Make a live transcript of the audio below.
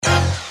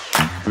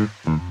What's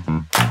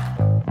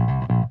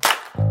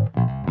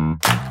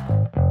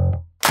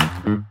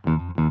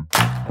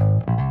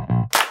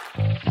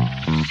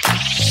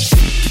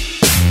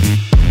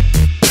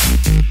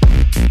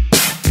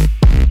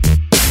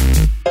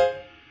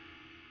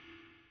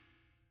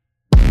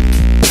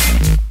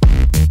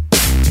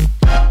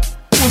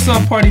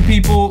up, party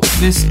people?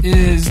 This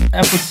is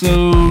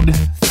episode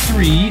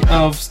 3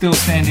 of Still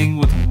Standing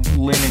with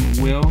Lynn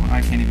and Will.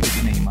 I can't even get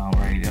the name out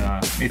right.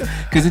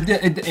 Because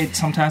it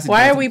sometimes...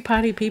 Why are we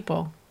potty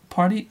people?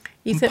 Party?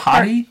 You said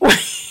potty?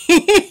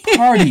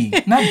 Party.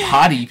 Not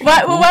potty people.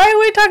 Why are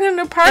we talking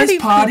to party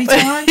It's potty people?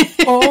 time?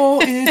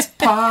 Oh, it's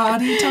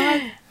potty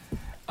time.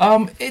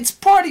 It's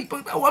party,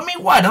 but I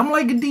mean, what? I'm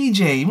like a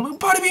DJ.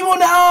 Party people in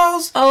the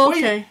house. Oh,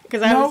 okay.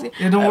 Because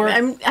it don't work.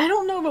 I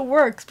don't know if it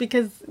works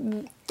because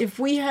if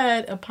we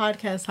had a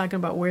podcast talking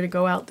about where to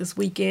go out this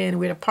weekend,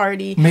 where to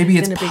party, Maybe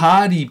it's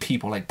potty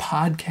people, like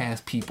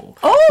podcast people.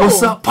 Oh,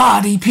 what's up,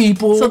 potty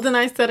people? So then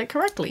I said it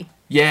correctly.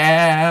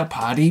 Yeah,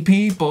 potty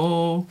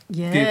people.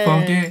 Yeah, Get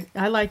funky.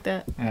 I like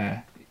that.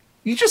 Yeah.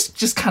 You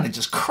just kind of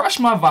just crushed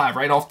my vibe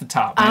right off the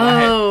top.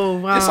 Man. Oh,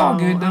 wow. It's all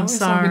good, though. I'm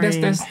sorry.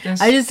 That's...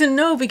 I just didn't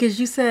know because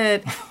you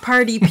said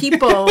party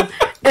people.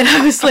 And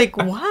I was like,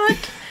 what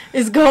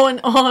is going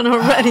on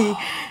already?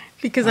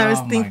 Because I was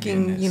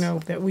thinking,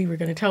 that we were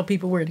going to tell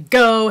people where to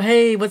go.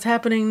 Hey, what's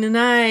happening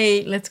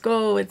tonight? Let's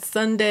go. It's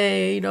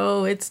Sunday.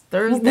 It's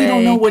Thursday. We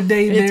don't know what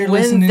day they're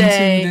listening to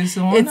this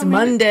on. It's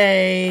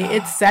Monday.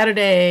 It's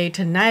Saturday.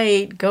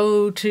 Tonight,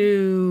 go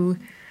to...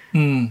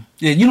 Yeah,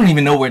 you don't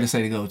even know where to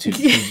say to go to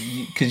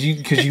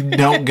because you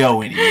don't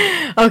go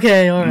anywhere.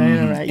 Okay, all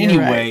right.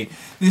 Anyway,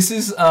 this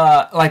is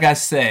like I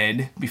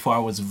said before I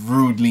was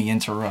rudely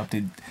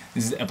interrupted.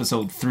 This is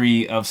episode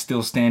 3 of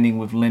Still Standing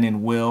with Lynn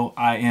and Will.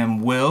 I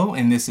am Will,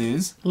 and this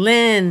is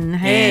Lynn.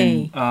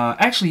 Hey. And,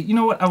 actually, you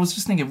know what? I was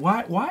just thinking,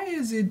 why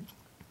is it?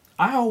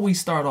 I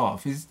always start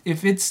off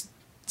if it's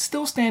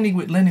Still Standing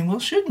with Lynn and Will.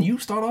 Shouldn't you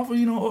start off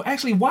with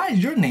actually? Why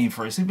is your name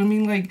first? I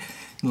mean, like.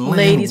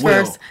 Ladies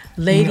first.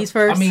 Ladies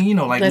first. I mean,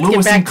 like Let's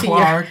Lewis get back and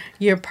Clark. To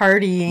your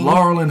partying.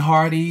 Laurel and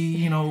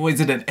Hardy.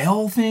 Is it an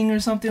L thing or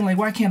something? Like,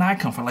 why can't I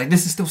come from? Like,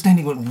 this is Still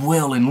Standing with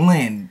Will and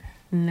Lynn.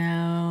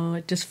 No,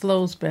 it just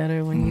flows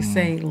better when you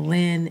say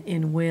Lynn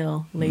and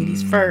Will.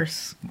 Ladies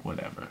first.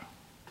 Whatever.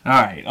 All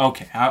right.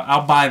 Okay.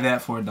 I'll buy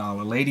that for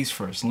 $1. Ladies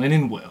first. Lynn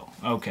and Will.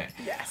 Okay.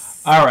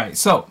 Yes. All right.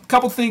 So, a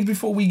couple things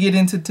before we get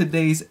into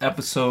today's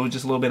episode.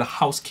 Just a little bit of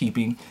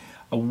housekeeping.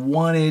 I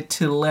wanted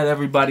to let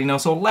everybody know.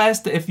 So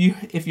if you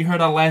heard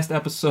our last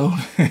episode,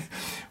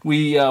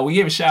 we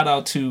gave a shout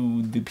out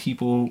to the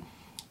people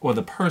or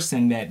the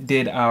person that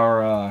did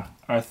our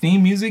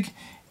theme music,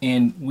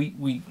 and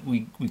we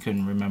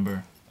couldn't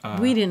remember.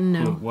 We didn't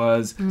know who it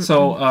was. Mm-mm.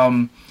 So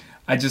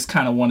I just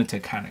kind of wanted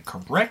to kind of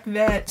correct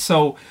that.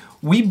 So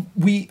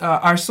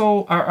our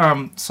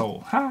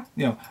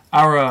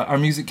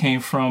music came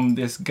from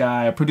this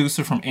guy, a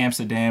producer from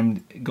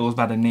Amsterdam, goes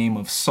by the name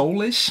of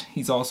Soulish.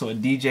 He's also a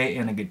DJ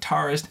and a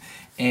guitarist,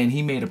 and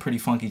he made a pretty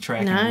funky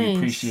track, nice. And we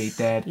appreciate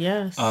that.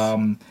 Yes.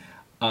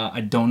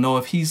 I don't know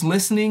if he's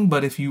listening,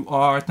 but if you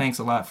are, thanks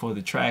a lot for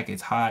the track.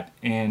 It's hot,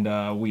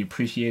 and we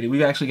appreciate it.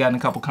 We've actually gotten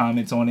a couple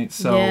comments on it,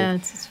 so yeah,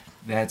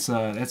 that's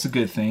a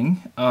good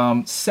thing.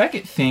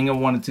 Second thing I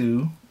wanted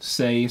to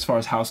say as far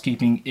as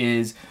housekeeping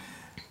is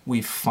we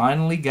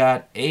finally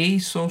got a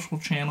social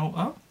channel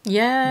up.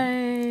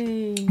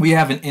 Yay! We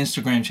have an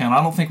Instagram channel.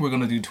 I don't think we're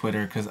going to do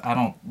Twitter because I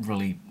don't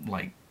really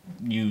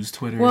use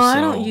Twitter. Well, I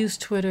don't use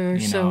Twitter,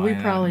 so we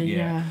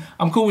probably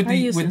I'm cool with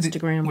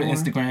Instagram. With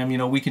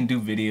Instagram, we can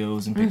do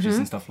videos and pictures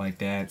and stuff like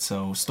that.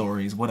 So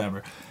stories,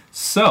 whatever.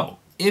 So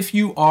if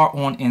you are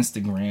on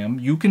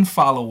Instagram, you can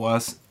follow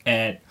us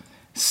at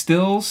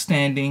Still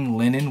Standing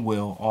Lynn and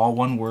Will, all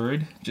one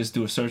word. Just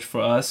do a search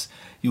for us.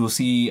 You will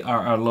see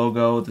our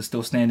logo, the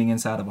Still Standing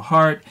inside of a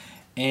heart,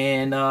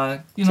 and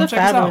it's a check us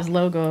out. fabulous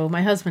logo.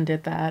 My husband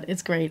did that.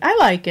 It's great. I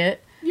like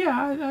it.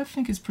 Yeah, I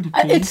think it's pretty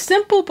cool. It's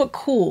simple but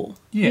cool.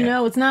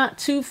 Yeah. It's not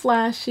too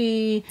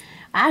flashy.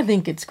 I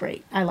think it's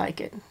great. I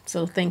like it.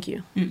 So thank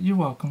you. You're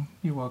welcome.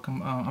 You're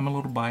welcome. I'm a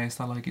little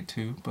biased. I like it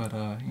too. But,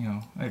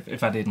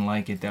 if I didn't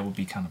like it, that would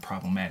be kind of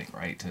problematic,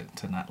 right?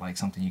 To not like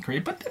something you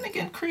create. But then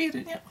again, create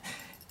it.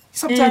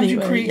 Sometimes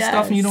you create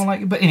stuff and you don't like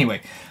it. But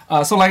anyway,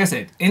 so like I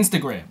said,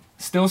 Instagram.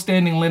 Still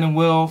Standing Lynn and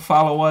Will.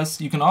 Follow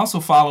us. You can also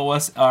follow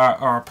us,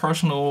 our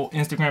personal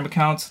Instagram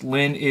accounts.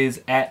 Lynn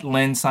is at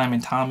Lynn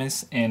Simon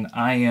Thomas, and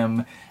I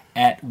am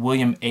at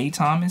William A.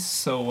 Thomas.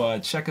 So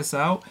check us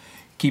out.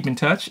 Keep in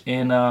touch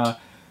and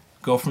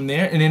go from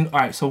there. And then,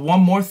 all right, so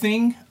one more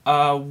thing.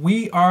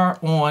 We are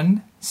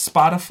on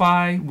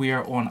Spotify, we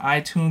are on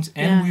iTunes,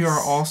 and we are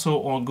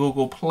also on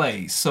Google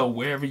Play. So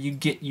wherever you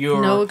get your...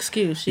 No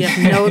excuse. You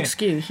have no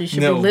excuse. You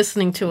should be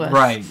listening to us.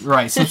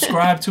 Right.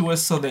 Subscribe to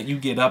us so that you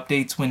get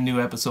updates when new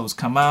episodes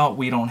come out.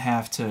 We don't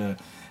have to,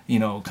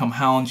 come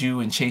hound you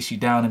and chase you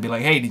down and be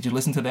like, hey, did you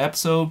listen to the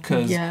episode?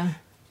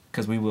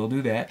 Because we will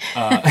do that.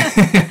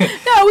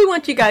 No, we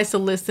want you guys to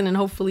listen and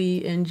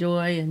hopefully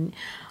enjoy and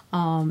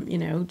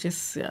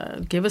Just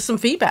give us some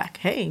feedback.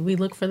 Hey, we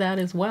look for that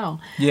as well.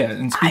 Yeah,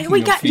 and speaking of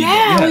feedback,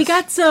 yes. We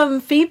got some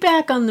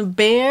feedback on the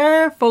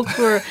bear. Folks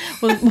were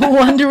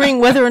wondering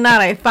whether or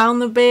not I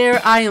found the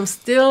bear. I am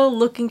still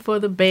looking for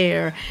the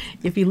bear.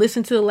 If you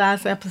listen to the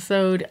last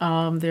episode,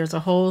 there's a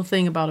whole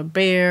thing about a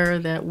bear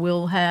that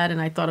Will had,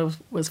 and I thought it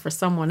was for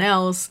someone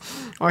else,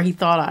 or he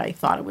thought I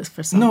thought it was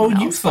for someone else.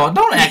 No, you thought.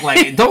 Don't act like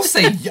it. Don't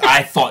say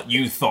I thought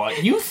you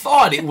thought. You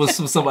thought it was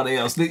for somebody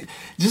else.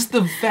 Just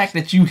the fact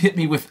that you hit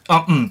me with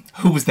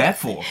who was that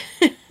for?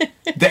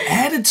 The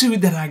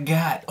attitude that I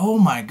got. Oh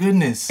my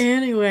goodness.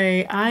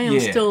 Anyway, I am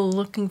still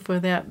looking for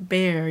that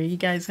bear. You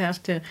guys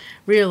have to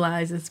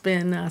realize it's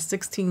been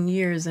 16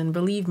 years, and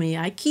believe me,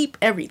 I keep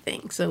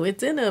everything. So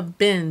it's in a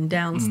bin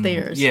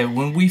downstairs. Yeah,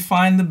 when we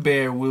find the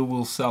bear, we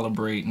will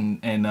celebrate.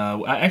 And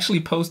I actually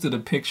posted a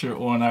picture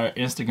on our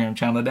Instagram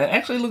channel that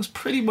actually looks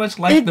pretty much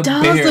like the bear.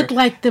 It does look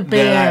like the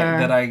bear.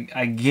 That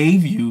I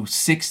gave you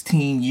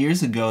 16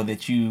 years ago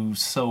that you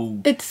so...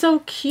 It's so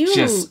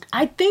cute.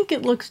 I think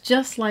it looks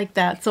just like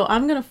that. So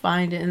I'm going to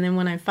find it, and then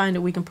when I find it,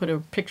 we can put a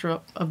picture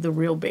up of the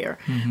real bear.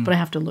 Mm-hmm. But I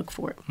have to look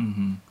for it.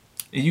 Mm-hmm.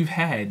 You've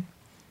had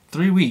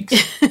 3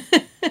 weeks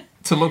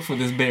to look for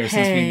this bear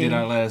since we did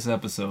our last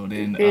episode.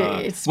 And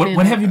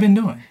what have you been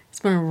doing? It's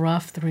been a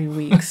rough 3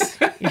 weeks.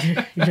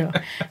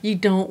 You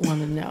don't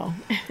want to know.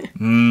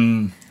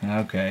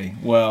 Okay.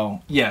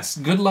 Well, yes.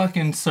 Good luck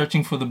in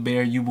searching for the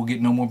bear. You will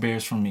get no more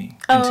bears from me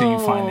until you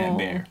find that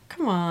bear.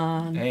 Come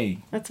on. Hey.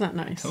 That's not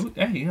nice.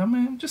 Hey,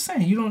 I'm just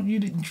saying, you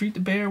didn't treat the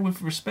bear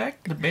with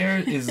respect. The bear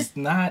is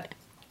not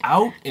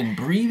out and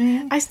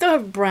breathing. I still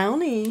have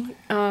Brownie.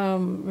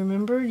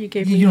 Remember you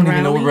gave me You don't Brownie?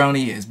 even know what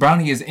Brownie is.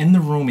 Brownie is in the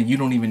room and you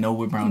don't even know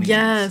what Brownie is.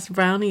 Yes,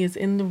 Brownie is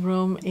in the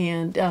room,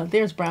 and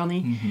there's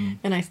Brownie. Mm-hmm.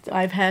 And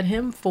I've had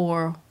him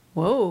for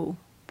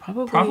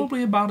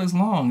probably about as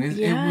long.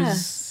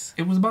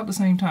 It was about the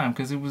same time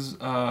because it was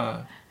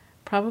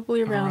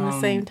probably around the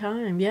same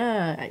time.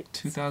 Yeah.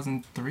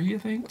 2003, I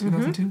think.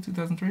 2002,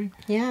 2003.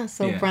 Yeah,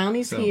 so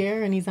Brownie's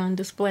here and he's on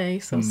display.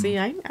 So see,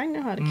 I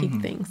know how to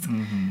keep things.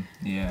 Mm-hmm.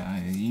 Yeah.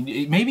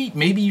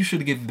 Maybe you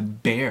should have given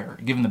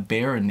the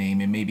bear a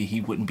name, and maybe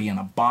he wouldn't be in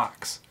a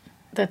box.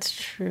 That's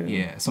true.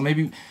 Yeah. So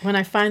maybe when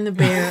I find the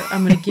bear,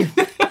 I'm going to give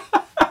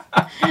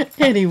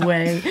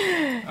Anyway.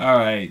 All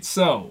right.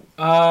 So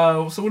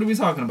what are we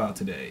talking about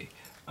today?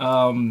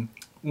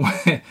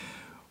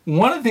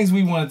 One of the things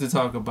we wanted to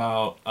talk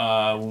about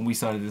when we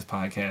started this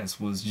podcast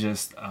was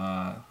just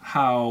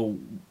how,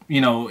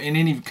 in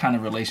any kind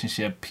of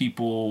relationship,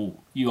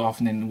 you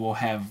often will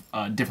have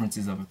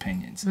differences of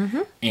opinions.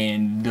 Mm-hmm.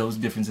 And those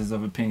differences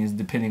of opinions,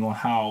 depending on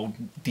how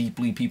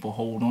deeply people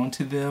hold on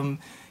to them,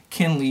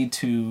 can lead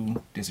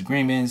to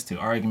disagreements, to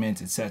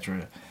arguments,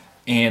 etc.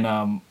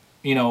 And,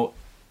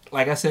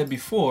 like I said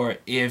before,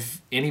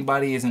 if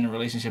anybody is in a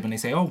relationship and they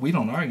say, oh, we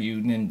don't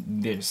argue,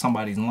 then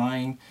somebody's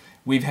lying.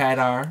 We've had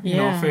our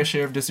fair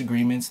share of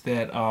disagreements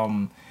that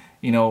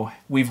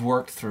we've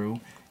worked through,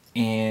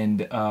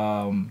 and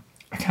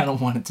I kind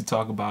of wanted to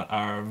talk about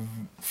our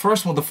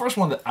first one. The first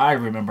one that I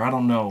remember. I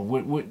don't know.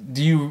 What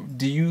do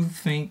you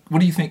think? What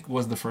do you think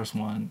was the first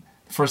one?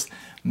 The first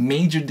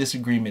major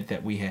disagreement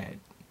that we had?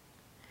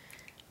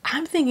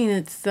 I'm thinking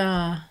it's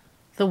the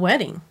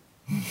wedding,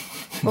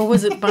 or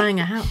was it buying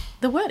a house?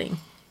 The wedding.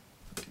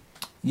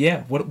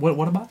 Yeah.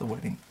 What about the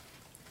wedding?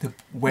 The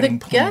wedding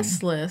planning.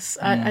 Guest list.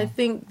 I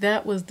think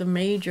that was the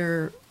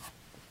major,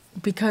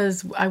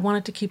 because I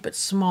wanted to keep it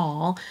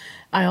small.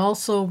 I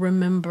also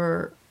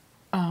remember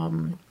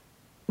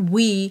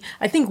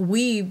I think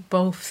we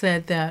both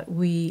said that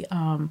we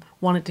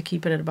wanted to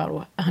keep it at about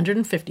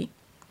 150.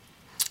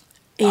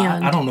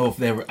 And I don't know if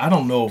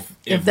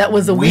that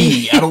was a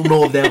we. I don't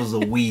know if that was a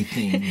we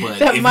thing, but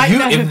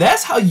if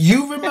that's how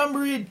you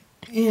remember it,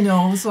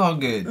 it's all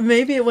good.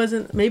 Maybe it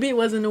wasn't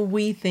a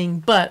we thing,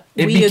 but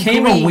it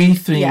became a we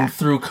thing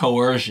through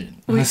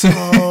coercion.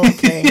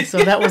 Okay,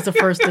 so that was the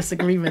first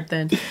disagreement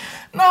then.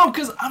 No,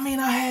 because I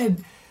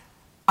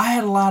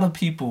had a lot of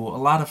people, a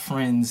lot of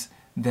friends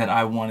that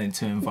I wanted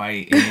to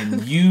invite,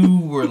 and you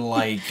were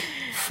like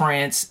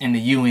France and the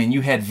UN. You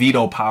had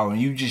veto power,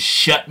 and you just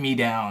shut me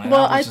down. And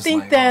I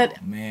think that,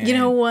 you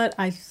know what,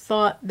 I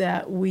thought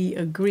that we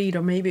agreed,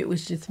 or maybe it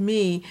was just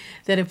me,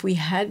 that if we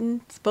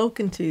hadn't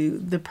spoken to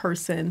the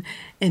person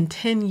in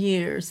 10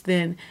 years,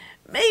 then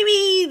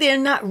maybe they're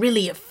not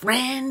really a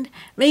friend.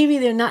 Maybe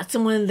they're not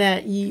someone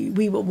that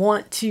we would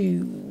want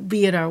to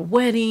be at our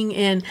wedding.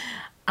 And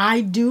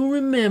I do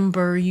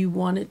remember you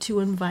wanted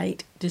to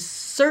invite this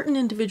certain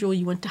individual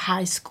you went to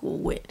high school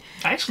with.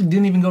 I actually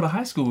didn't even go to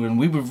high school, and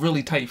we were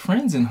really tight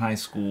friends in high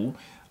school.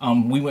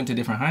 We went to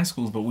different high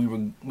schools, but we were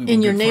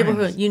in your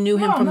neighborhood. Friends. You knew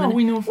him from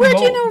we knew him from Where'd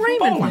you know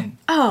Raymond from?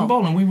 Oh, from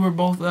bowling. We were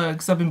both,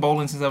 because I've been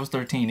bowling since I was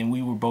 13, and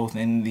we were both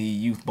in the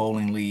youth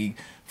bowling league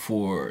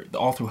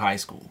all through high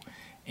school.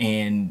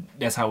 And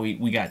that's how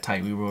we got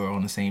tight. We were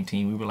on the same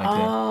team. We were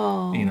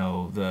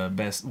like the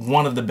best.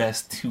 One of the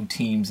best two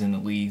teams in the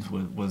leagues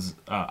was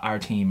our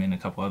team and a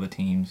couple other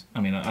teams. I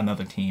mean,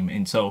 another team.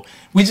 And so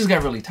we just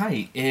got really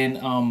tight.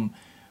 And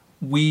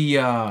we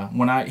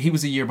he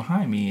was a year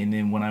behind me, and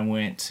then when I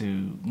went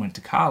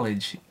to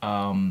college,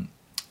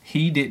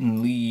 he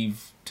didn't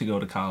leave to go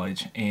to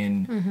college,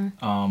 and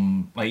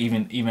like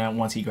even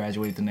once he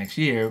graduated the next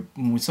year,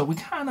 so we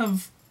kind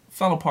of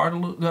fell apart a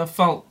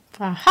little.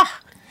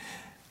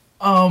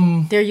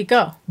 There you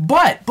go.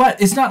 But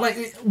it's not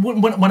like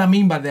what I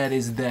mean by that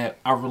is that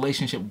our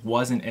relationship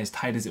wasn't as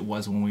tight as it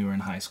was when we were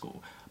in high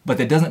school. But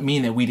that doesn't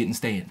mean that we didn't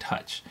stay in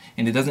touch.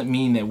 And it doesn't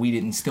mean that we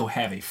didn't still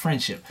have a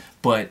friendship.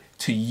 But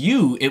to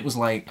you, it was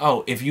like,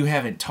 oh, if you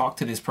haven't talked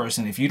to this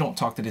person, if you don't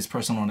talk to this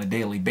person on a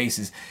daily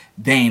basis,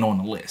 they ain't on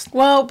the list.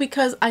 Well,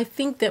 because I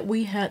think that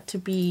we had to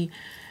be,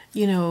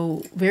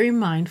 very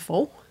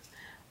mindful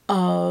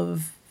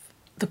of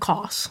the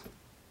cost,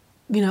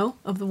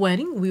 of the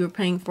wedding. We were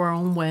paying for our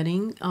own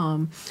wedding.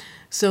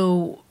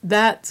 So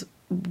that's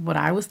what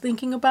I was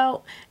thinking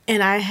about,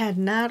 and I had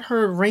not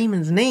heard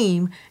Raymond's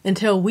name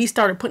until we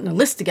started putting a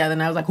list together,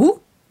 and I was like,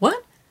 who?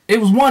 What? It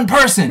was one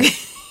person.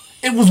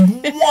 It was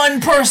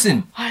one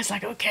person. I was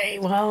like, okay,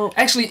 well.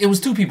 Actually, it was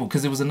two people,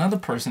 because there was another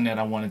person that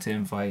I wanted to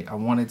invite. I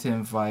wanted to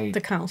invite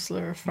the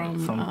counselor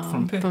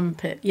from Pitt. From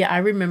Pitt. Yeah, I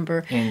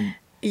remember. And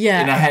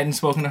yeah, and I hadn't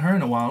spoken to her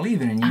in a while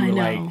either, and you were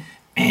like,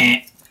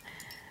 eh.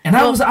 And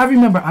I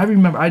remember,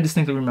 I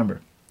distinctly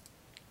remember.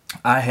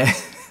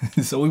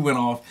 So we went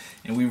off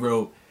and we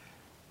wrote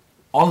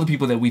all the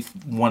people that we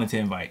wanted to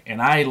invite,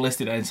 and I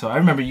listed, and so I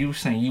remember you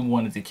saying you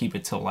wanted to keep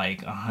it to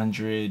like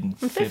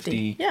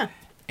 150. Yeah.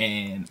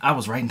 And I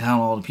was writing down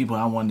all the people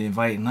I wanted to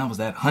invite, and I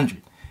was at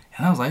 100.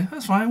 And I was like,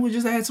 that's fine, we'll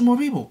just add some more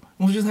people.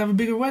 We'll just have a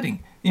bigger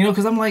wedding.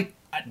 Because I'm like,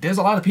 there's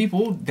a lot of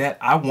people that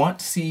I want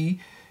to see,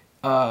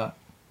 want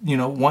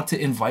to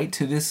invite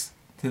to this,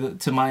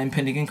 to my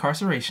impending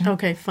incarceration.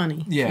 Okay,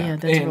 funny. Yeah.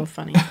 That's real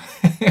funny.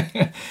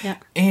 Yeah.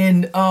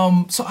 And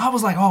so I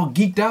was like all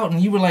geeked out,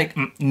 and you were like,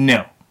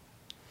 no.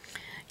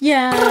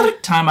 Yeah.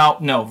 Time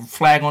out. No.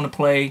 Flag on the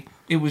play.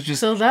 It was just.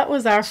 So that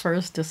was our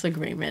first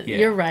disagreement. Yeah.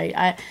 You're right.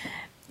 I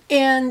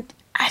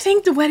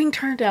think the wedding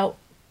turned out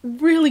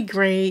really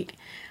great.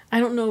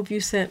 I don't know if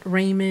you sent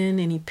Raymond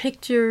any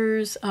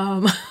pictures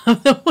of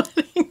the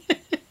wedding.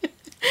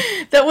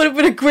 That would have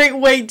been a great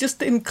way just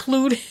to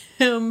include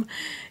him,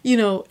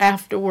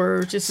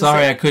 afterwards. Just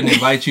sorry I couldn't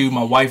invite you.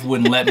 My wife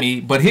wouldn't let me.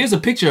 But here's a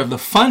picture of the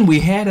fun we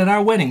had at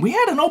our wedding. We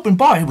had an open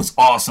bar. It was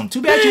awesome.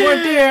 Too bad you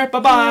weren't there.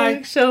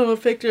 Bye-bye. Show him a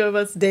picture of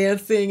us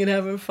dancing and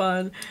having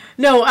fun.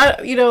 No,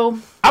 I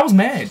was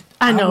mad.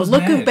 I know.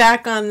 Looking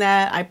back on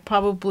that, I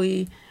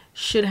probably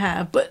should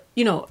have. But,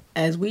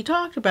 as we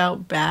talked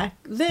about back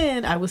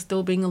then, I was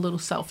still being a little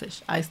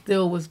selfish. I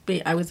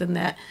was in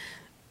that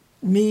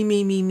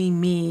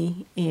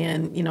me.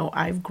 And,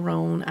 I've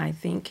grown, I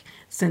think,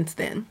 since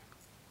then.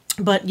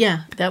 But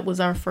yeah, that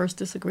was our first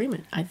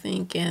disagreement, I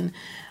think. And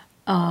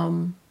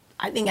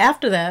I think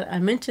after that, I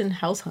mentioned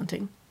house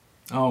hunting.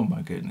 Oh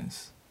my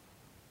goodness.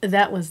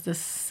 That was the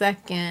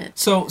second.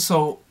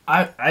 So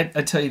I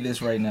tell you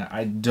this right now,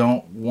 I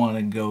don't want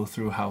to go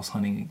through house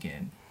hunting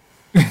again.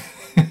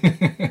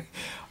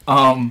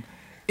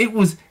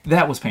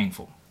 That was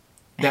painful.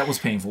 That was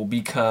painful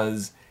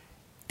because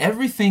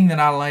everything that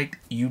I liked,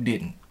 you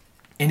didn't.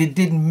 And it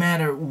didn't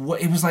matter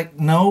what, it was like,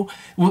 no.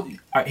 Well, all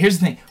right, here's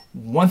the thing.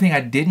 One thing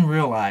I didn't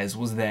realize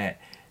was that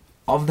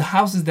of the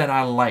houses that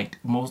I liked,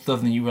 most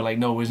of them you were like,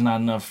 no, there's not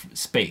enough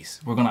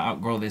space. We're going to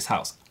outgrow this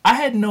house. I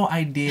had no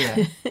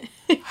idea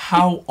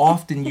how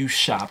often you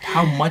shopped,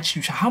 how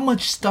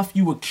much stuff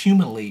you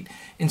accumulate.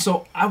 And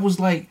so I was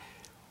like,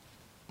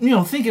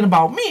 thinking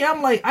about me,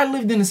 I'm like, I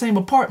lived in the same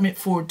apartment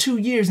for 2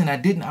 years and I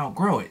didn't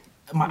outgrow it.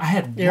 I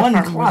had Your one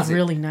apartment closet. was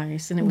really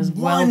nice and it was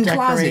well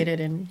decorated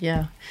and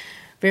yeah,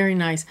 very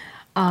nice.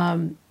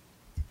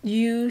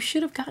 You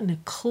should have gotten a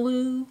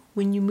clue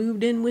when you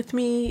moved in with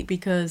me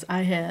because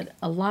I had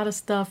a lot of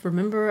stuff.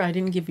 Remember, I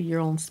didn't give you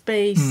your own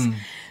space.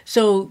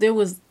 So there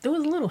was a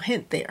little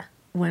hint there.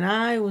 When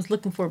I was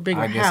looking for a bigger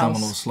house. I guess I'm a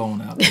little slow on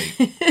the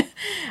update.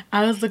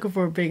 I was looking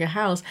for a bigger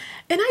house.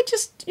 And I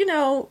just,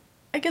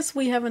 I guess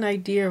we have an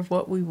idea of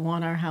what we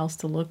want our house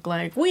to look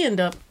like. We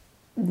end up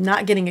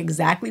not getting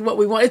exactly what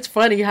we want. It's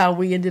funny how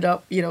we ended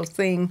up,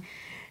 saying,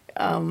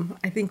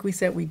 I think we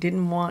said we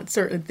didn't want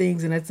certain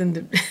things, and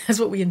that's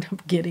what we ended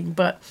up getting.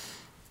 But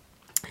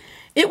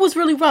it was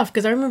really rough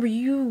because I remember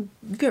you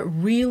got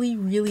really,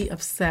 really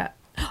upset.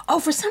 Oh,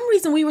 for some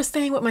reason we were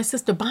staying with my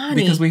sister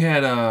Bonnie because we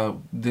had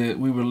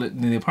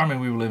the apartment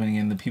we were living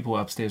in. The people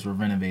upstairs were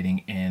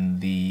renovating,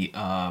 and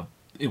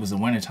it was the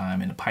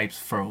wintertime and the pipes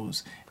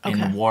froze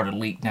and the water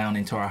leaked down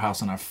into our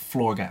house and our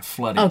floor got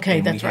flooded. Okay,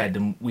 and that's right.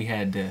 We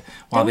had to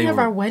while Did we have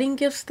our wedding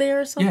gifts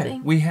there or something?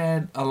 Yeah, we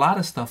had a lot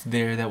of stuff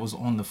there that was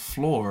on the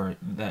floor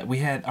that we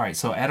had. All right,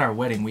 so at our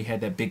wedding we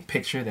had that big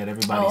picture that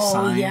everybody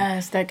signed. Oh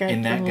yes, that got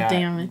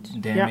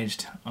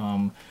damaged.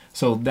 Yep.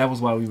 So that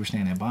was why we were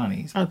staying at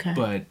Bonnie's.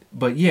 Okay.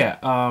 But yeah,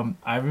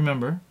 I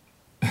remember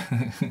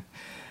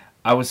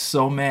I was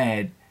so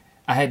mad.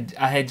 I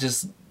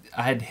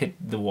had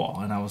hit the wall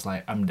and I was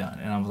like, I'm done.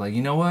 And I was like,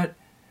 you know what?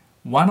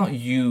 why don't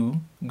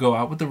you go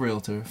out with the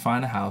realtor,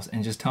 find a house,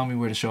 and just tell me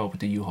where to show up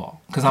with the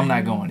U-Haul? Because I'm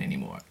not going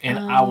anymore. And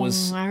I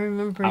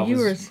remember you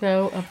were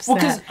so upset. Well,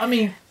 because,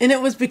 and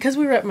it was because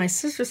we were at my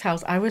sister's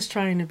house. I was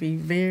trying to be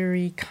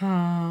very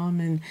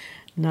calm and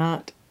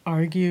not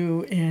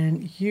argue.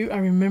 And I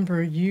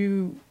remember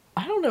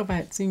I don't know if I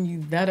had seen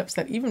you that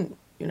upset. Even,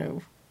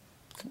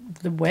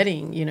 the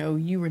wedding,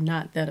 you were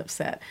not that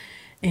upset.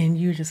 And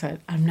you just said,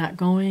 I'm not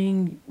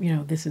going,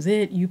 this is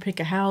it. You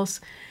pick a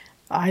house.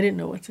 I didn't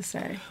know what to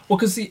say. Well,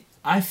 because see,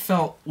 I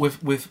felt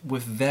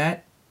with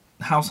that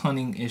house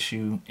hunting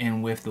issue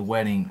and with the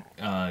wedding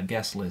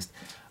guest list,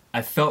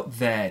 I felt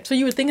that... So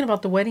you were thinking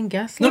about the wedding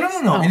guest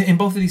list? No. Oh. In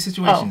both of these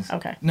situations. Oh,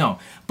 okay. No,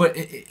 but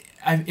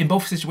in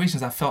both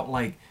situations, I felt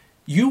like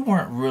you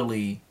weren't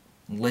really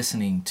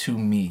listening to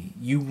me.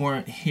 You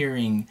weren't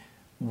hearing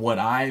what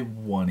I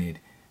wanted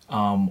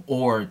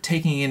or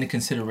taking into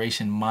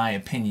consideration my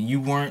opinion.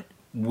 You weren't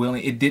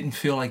willing. It didn't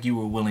feel like you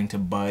were willing to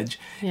budge.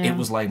 Yeah. It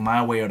was like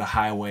my way or the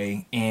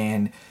highway,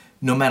 and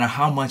no matter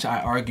how much I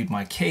argued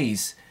my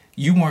case,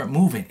 you weren't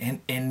moving,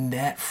 and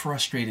that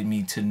frustrated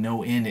me to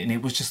no end. And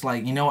it was just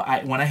like,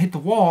 when I hit the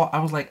wall, I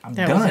was like, I'm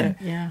done.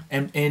 Yeah.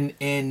 And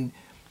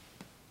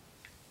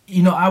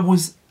I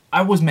was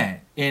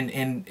mad,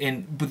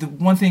 and but the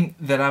one thing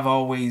that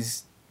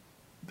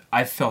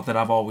I felt that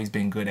I've always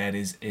been good at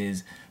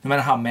is no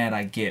matter how mad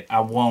I get, I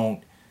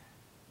won't,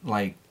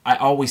 like, I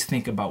always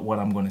think about what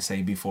I'm going to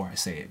say before I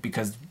say it,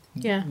 because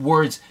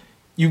words,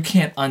 you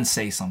can't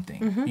unsay something.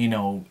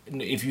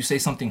 Mm-hmm. If you say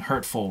something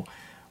hurtful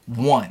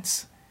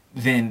once,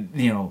 then,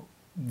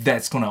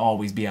 that's going to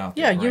always be out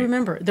there. Yeah, you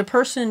remember. The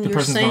person's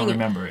going to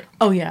remember it.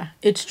 Oh, yeah,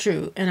 it's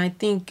true. And I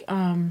think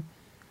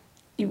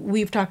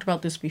we've talked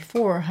about this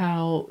before,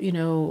 how,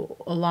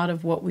 a lot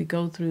of what we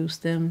go through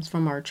stems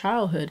from our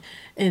childhood.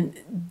 And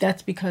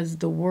that's because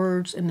the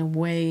words and the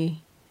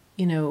way,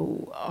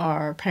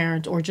 our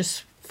parents or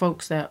just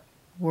folks that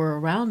were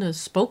around us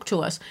spoke to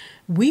us,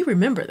 we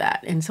remember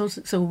that. And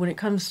so when it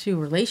comes to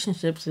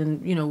relationships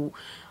and, you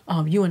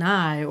and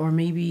I, or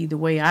maybe the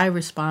way I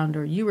respond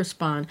or you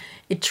respond,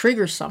 it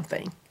triggers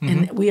something. Mm-hmm.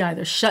 And we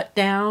either shut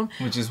down.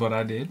 Which is what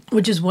I did.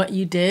 Which is what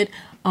you did.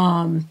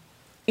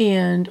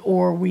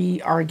 Or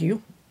we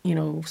argue.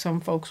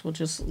 Some folks will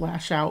just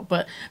lash out.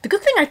 But the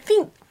good thing, I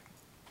think,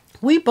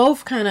 we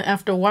both kind of,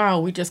 after a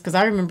while, because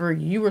I remember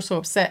you were so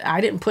upset,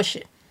 I didn't push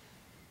it.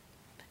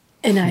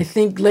 And I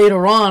think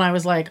later on, I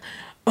was like,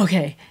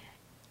 okay,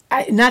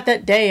 not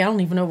that day. I don't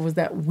even know if it was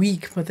that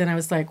week. But then I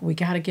was like, we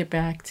got to get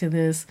back to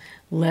this.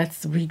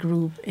 Let's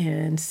regroup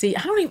and see.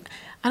 I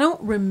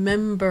don't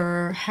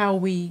remember how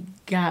we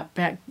got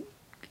back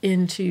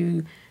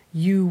into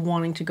you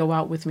wanting to go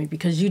out with me,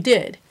 because you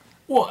did.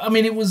 Well,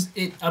 it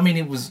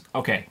was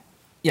okay.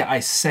 Yeah, I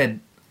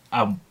said,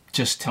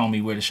 just tell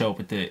me where to show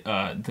up at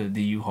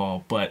the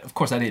U-Haul. But of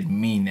course, I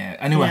didn't mean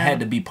that. I knew I had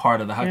to be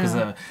part of the house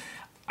because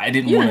I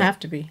didn't. You didn't have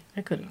to be.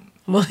 I couldn't.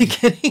 I'm only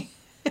kidding.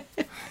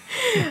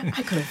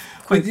 I could have.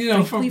 But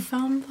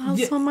found the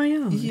house on my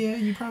own. Yeah,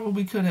 you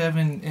probably could have,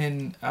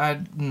 and I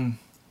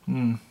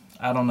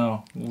don't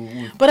know.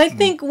 But I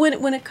think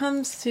when it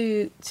comes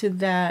to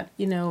that,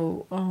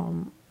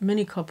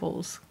 many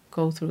couples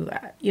go through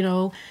that.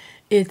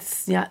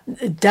 It's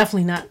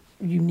definitely not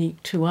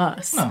unique to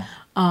us. No.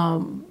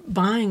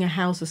 Buying a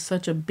house is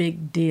such a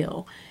big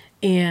deal,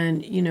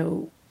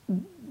 and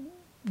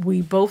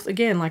we both,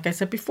 again, like I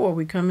said before,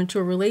 we come into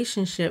a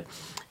relationship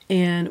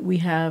and we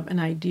have an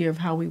idea of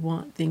how we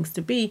want things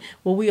to be.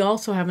 Well, we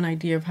also have an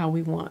idea of how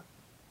we want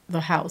the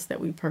house that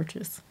we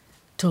purchase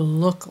to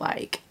look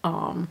like,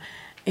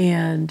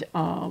 and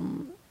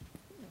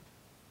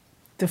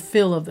the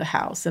feel of the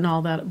house and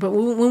all that. But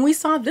when we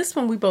saw this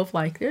one, we both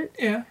liked it.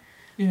 Yeah.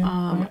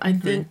 I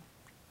think,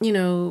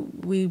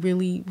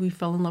 we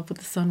fell in love with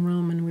the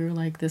sunroom, and we were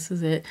like, this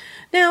is it.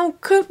 Now,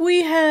 could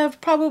we have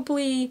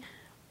probably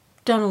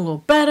done a little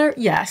better?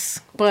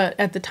 Yes. But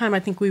at the time, I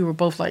think we were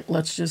both like,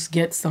 let's just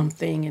get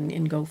something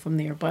and go from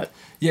there. But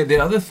yeah, the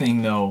other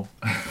thing, though,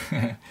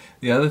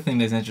 that's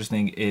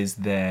interesting is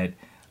that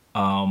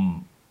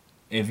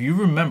if you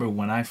remember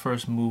when I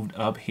first moved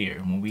up here,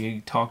 when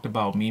we talked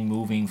about me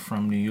moving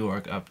from New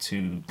York up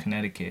to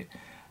Connecticut,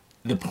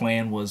 the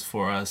plan was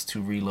for us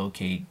to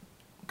relocate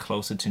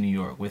closer to New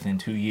York within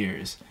 2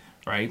 years,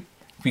 right?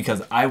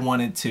 Because I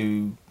wanted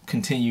to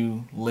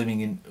continue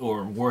living in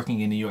or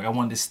working in New York. I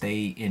wanted to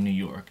stay in New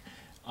York.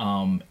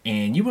 And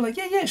you were like,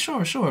 yeah,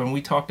 sure. And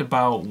we talked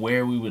about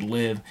where we would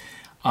live.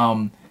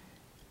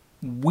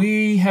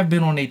 We have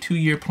been on a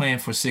 2-year plan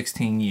for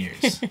 16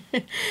 years.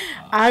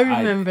 I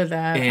remember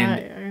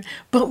that.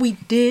 But we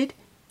did.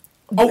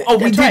 We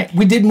did. Right.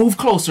 We did move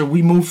closer.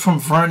 We moved from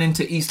Vernon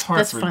to East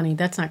Hartford. That's funny.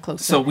 That's not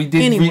close. So we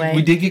did. Anyway,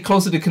 we did get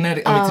closer to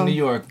Connecticut. To New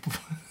York.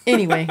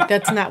 Anyway,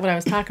 that's not what I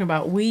was talking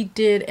about. We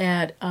did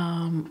at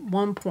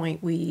one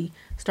point. We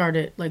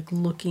started like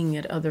looking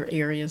at other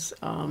areas.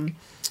 Southern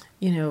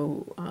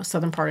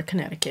part of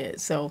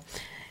Connecticut. So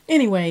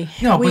anyway,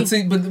 but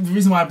the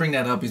reason why I bring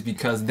that up is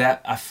because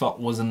that I felt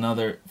was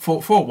another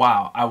for a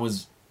while.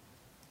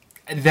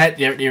 that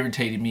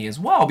irritated me as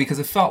well, because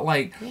it felt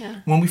like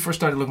when we first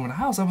started looking at the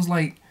house, I was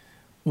like,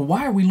 well,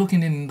 why are we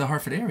looking in the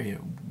Hartford area?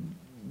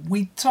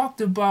 We talked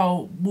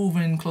about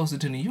moving closer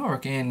to New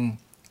York, and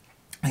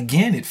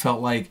again, it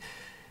felt like,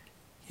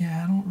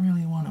 yeah, I don't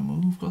really want to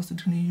move closer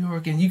to New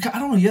York. And I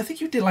don't know, I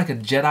think you did like a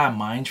Jedi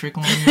mind trick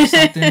on me or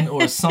something,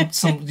 or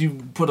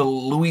you put a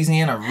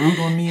Louisiana root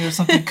on me or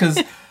something,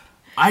 because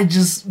I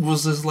just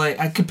was just like,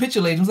 I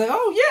capitulated. I was like,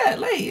 oh yeah,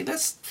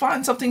 let's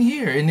find something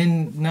here, and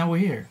then now we're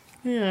here.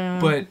 Yeah.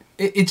 But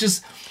it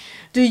just...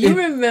 Do you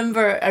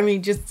remember, I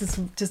mean,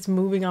 just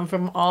moving on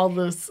from all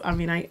this, I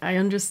mean, I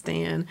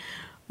understand,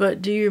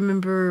 but do you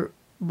remember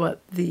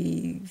what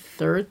the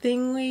third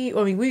thing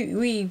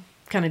we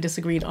kind of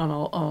disagreed on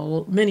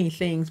all many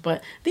things,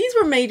 but these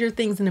were major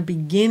things in the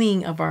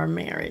beginning of our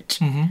marriage.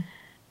 Mm-hmm.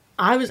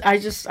 I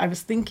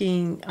was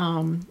thinking,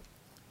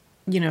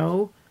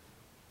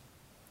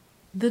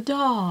 the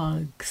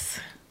dogs.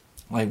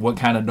 Like what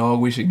kind of dog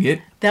we should get?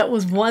 That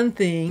was one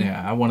thing.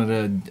 Yeah, I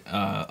wanted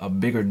a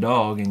bigger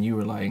dog, and you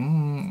were like,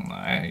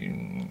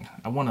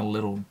 I want a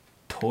little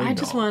toy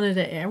dog.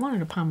 I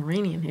wanted a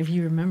Pomeranian, if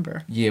you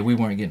remember. Yeah, we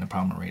weren't getting a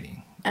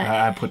Pomeranian.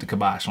 I put the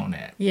kibosh on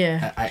that.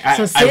 Yeah. I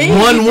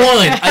won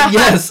one.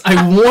 Yes, I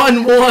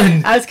won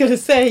one. I was going to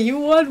say, you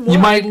won one. You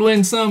might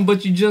win some,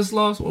 but you just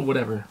lost, or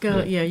whatever.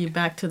 You're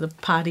back to the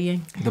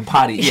pottying. The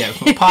potty, yeah.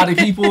 Potty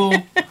people.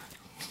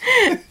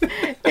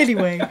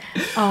 Anyway.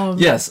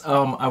 Yes,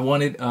 I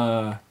wanted...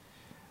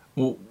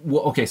 Well,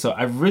 okay, so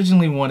I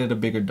originally wanted a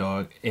bigger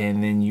dog,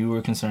 and then you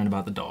were concerned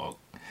about the dog.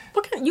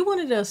 You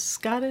wanted a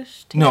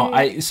Scottish Terrier?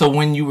 No, so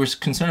when you were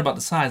concerned about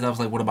the size, I was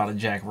like, what about a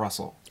Jack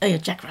Russell? Oh, yeah,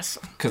 Jack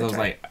Russell. Because I was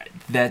like,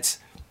 that's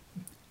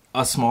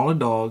a smaller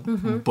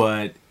dog,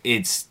 but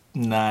it's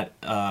not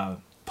a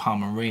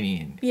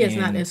Pomeranian. Yeah, it's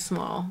not as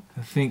small.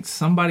 I think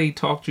somebody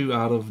talked you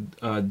out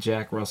of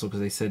Jack Russell because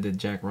they said that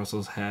Jack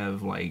Russells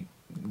have, like,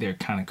 they're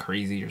kind of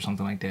crazy or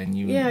something like that.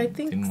 And I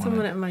think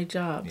someone at my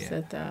job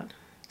said that.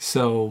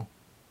 So,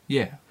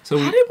 yeah. So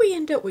how did we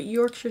end up with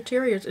Yorkshire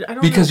Terriers?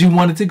 Because you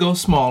wanted to go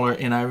smaller,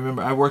 and I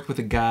remember I worked with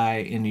a guy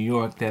in New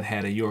York that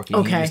had a Yorkie.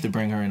 Okay. He used to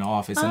bring her in the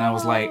office, and I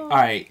was like, all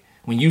right,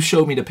 when you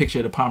showed me the picture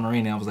of the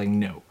Pomeranian, I was like,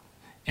 no.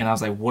 And I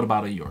was like, what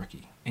about a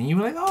Yorkie? And you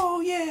were like, oh,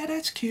 yeah,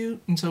 that's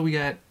cute. And so we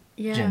got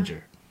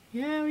Ginger.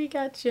 Yeah, we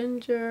got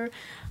Ginger.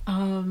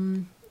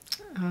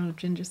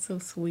 Ginger's so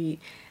sweet.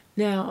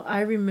 Now,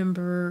 I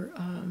remember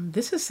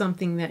this is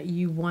something that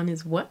you won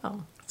as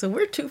well. So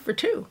we're 2 for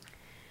 2.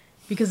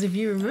 Because if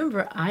you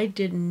remember, I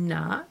did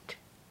not,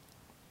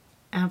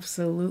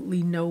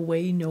 absolutely no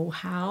way, no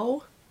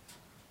how.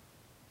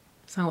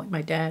 Sound like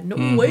my dad.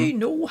 No way,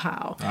 no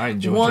how. I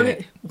enjoyed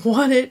it.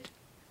 Wanted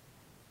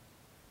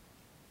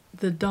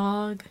the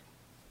dog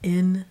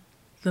in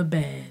the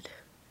bed.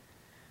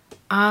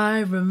 I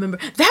remember.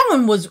 That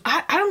one was,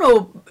 I don't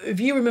know if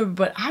you remember,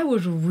 but I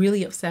was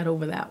really upset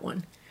over that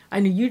one. I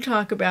know you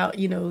talk about,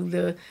 the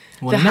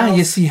Well, the now house.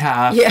 you see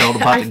how I felt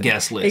about the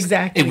guest list.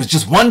 Exactly. It was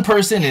just one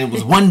person and it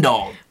was one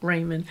dog.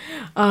 Raymond.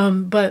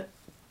 But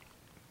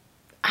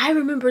I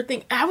remember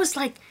thinking, I was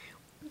like,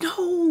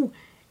 no,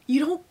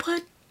 you don't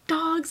put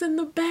dogs in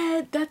the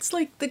bed. That's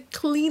like the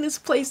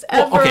cleanest place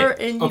ever.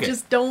 And you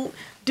just don't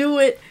do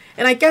it.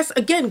 And I guess,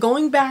 again,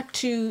 going back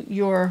to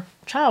your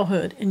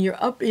childhood and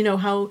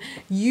how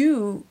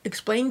you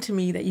explained to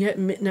me that you had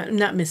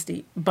not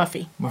Misty,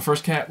 Buffy. My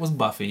first cat was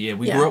Buffy. Yeah,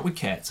 we grew up with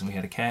cats, and we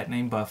had a cat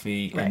named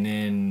Buffy, and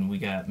then we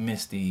got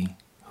Misty,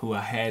 who I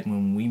had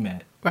when we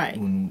met,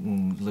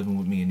 when living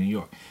with me in New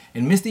York.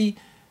 And Misty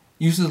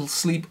used to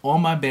sleep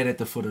on my bed at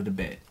the foot of the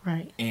bed,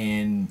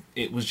 and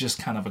it was just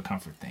kind of a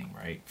comfort thing,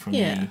 for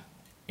me.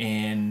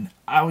 And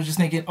I was just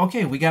thinking,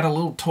 okay, we got a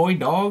little toy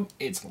dog.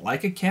 It's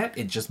like a cat.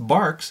 It just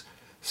barks.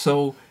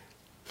 So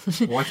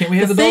why can't we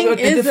have the dog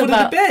at the foot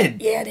of the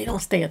bed? Yeah, they don't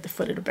stay at the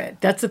foot of the bed.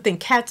 That's the thing.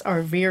 Cats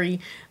are very,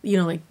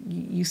 like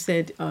you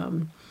said,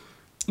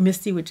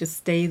 Misty would just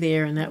stay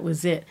there and that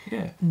was it.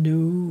 Yeah.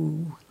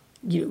 No.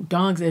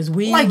 Dogs, as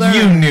we learned.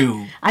 You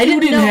knew.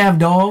 You didn't have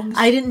dogs.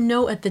 I didn't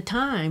know at the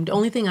time. The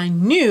only thing I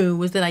knew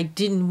was that I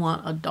didn't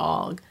want a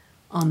dog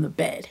on the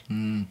bed.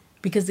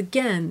 Because,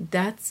 again,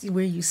 that's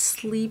where you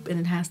sleep and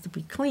it has to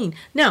be clean.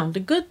 Now, the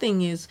good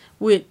thing is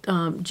with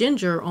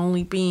Ginger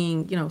only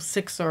being,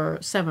 6 or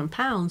 7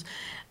 pounds,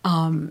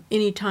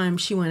 anytime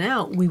she went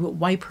out, we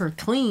would wipe her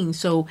clean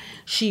so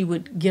she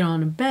would get on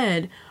the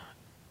bed.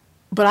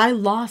 But I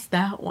lost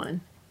that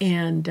one.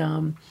 And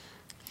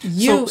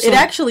it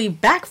actually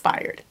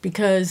backfired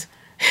because...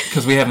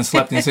 Because we haven't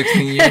slept in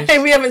 16 years?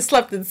 We haven't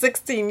slept in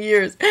 16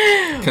 years.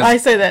 I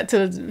say that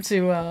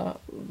to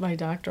my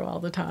doctor all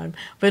the time.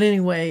 But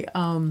anyway,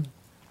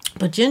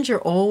 but Ginger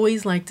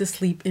always liked to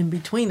sleep in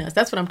between us.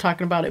 That's what I'm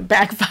talking about, it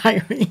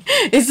backfiring.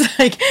 It's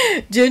like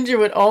Ginger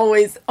would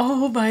always,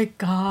 oh my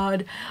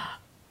God,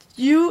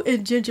 you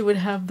and Ginger would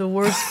have the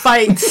worst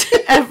fights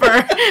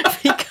ever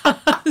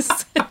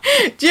because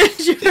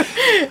Ginger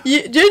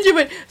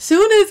would,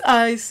 soon as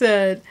I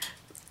said,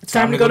 It's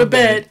time to go to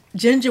bed.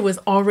 Ginger was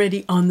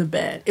already on the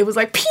bed. It was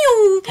like,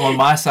 pew! On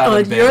my side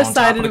of the bed, your on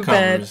side top of the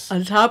bed,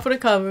 on top of the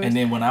covers. And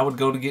then when I would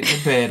go to get in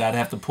the bed, I'd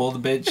have to pull the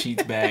bed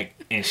sheets back,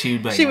 and she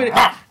would be like,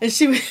 and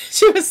she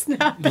would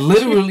snap.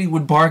 Literally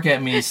would bark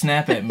at me and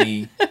snap at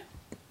me.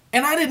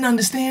 And I didn't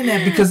understand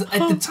that because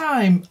at the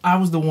time, I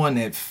was the one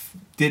that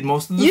did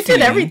most of the feeding. You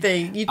did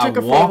everything. You took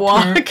her for a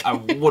walk. I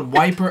would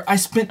wipe her. I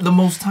spent the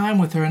most time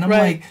with her. And I'm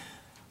like,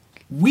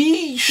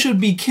 we should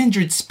be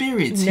kindred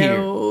spirits here.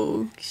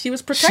 No, she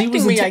was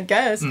protecting me, I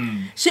guess.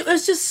 She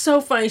was just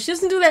so funny. She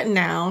doesn't do that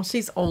now.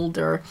 She's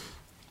older.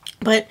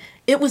 But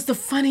it was the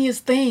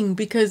funniest thing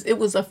because it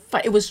was a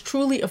fight. It was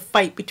truly a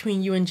fight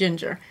between you and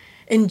Ginger.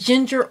 And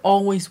Ginger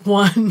always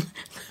won.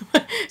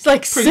 It's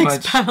like Pretty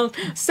 6 pounds,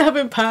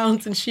 7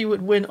 pounds, and she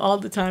would win all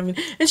the time.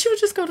 And she would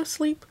just go to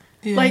sleep.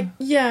 Yeah. Like,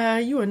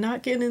 you are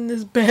not getting in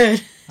this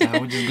bed. I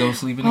would just go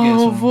sleep in the guest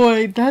room. Oh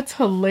boy, that's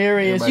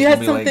hilarious. You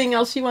had something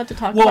else you want to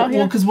talk about here?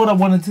 Well, because what I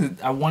wanted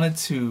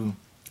to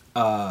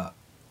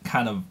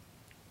kind of,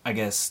 I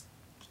guess,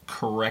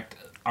 correct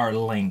our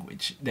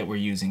language that we're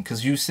using.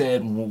 Because you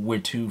said we're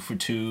 2 for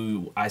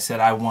 2. I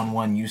said I won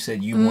 1. You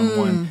said you won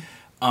 1.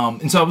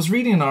 And so I was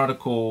reading an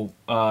article,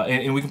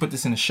 and we can put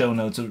this in the show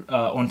notes,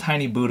 on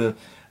Tiny Buddha.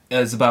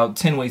 It's about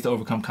 10 ways to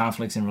overcome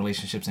conflicts in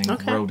relationships and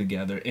grow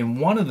together.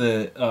 And one of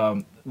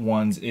the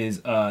ones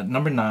is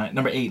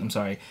number 8. I'm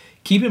sorry.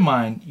 Keep in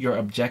mind your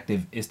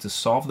objective is to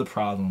solve the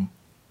problem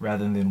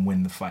rather than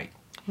win the fight.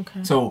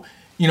 Okay. So,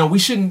 we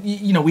shouldn't,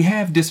 we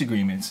have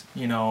disagreements,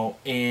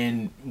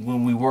 and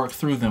when we work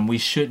through them, we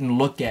shouldn't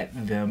look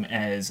at them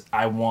as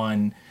I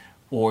won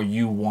or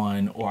you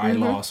won or I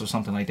lost or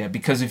something like that.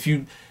 Because I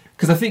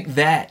think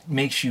that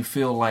makes you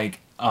feel like,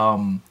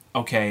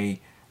 okay,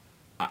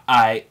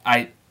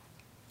 I'm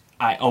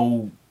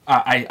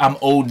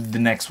owed the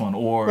next one,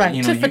 or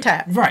tit for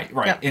tat. Right.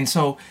 Yep.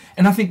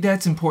 And I think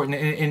that's important.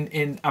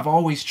 And I've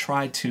always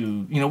tried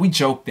to, we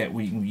joke that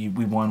we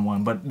won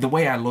one, but the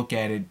way I look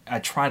at it, I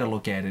try to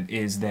look at it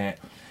is that,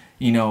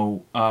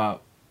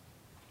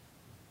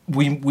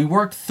 we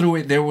worked through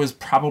it. There was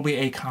probably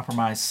a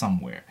compromise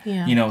somewhere.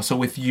 Yeah. So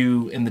with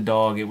you and the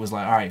dog, it was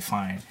like, all right,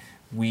 fine.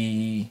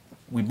 We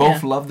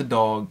both love the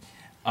dog,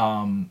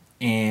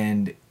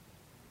 and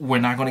we're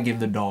not going to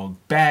give the dog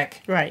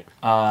back. Right.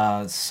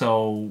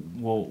 So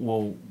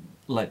we'll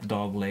let the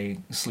dog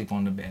sleep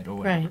on the bed or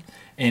whatever. Right.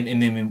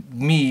 And then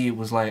me, it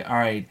was like, all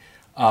right,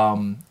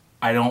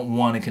 I don't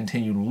want to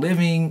continue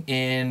living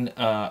in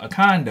a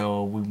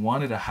condo. We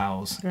wanted a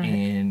house. Right.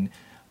 And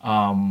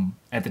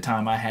at the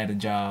time I had a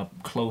job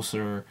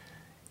closer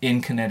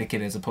in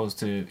Connecticut as opposed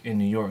to in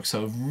New York.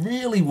 So it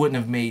really wouldn't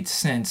have made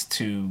sense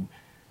to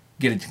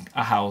get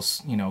a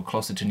house,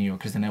 closer to New York,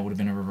 because then that would have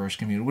been a reverse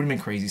commute. It would have been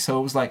crazy. So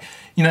it was like,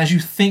 as you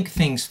think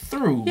things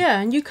through. Yeah,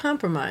 and you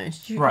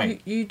compromise.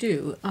 Right. You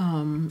do.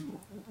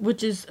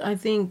 Which is, I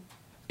think.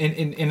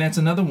 And that's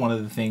another one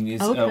of the things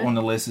on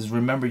the list is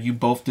remember you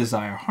both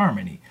desire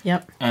harmony.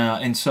 Yep.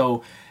 And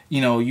so,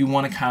 you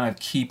want to kind of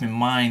keep in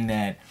mind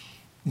that,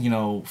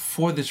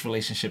 for this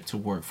relationship to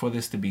work, for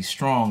this to be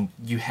strong,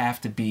 you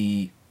have to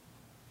be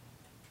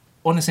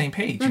on the same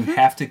page. You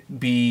have to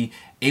be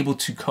able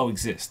to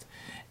coexist.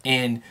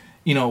 And,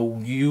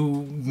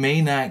 you're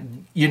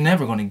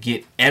never going to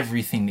get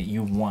everything that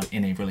you want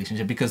in a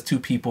relationship because two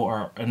people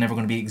are never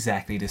going to be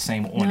exactly the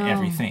same on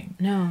everything.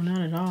 No, not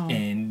at all.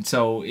 And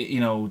so,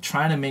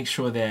 trying to make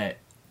sure that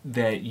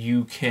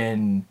you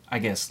can, I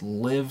guess,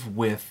 live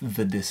with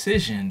the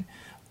decision,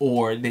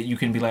 or that you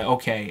can be like,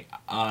 okay,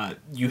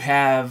 you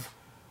have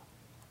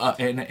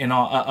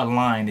a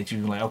line that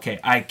you're like, okay,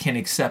 I can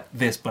accept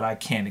this, but I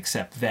can't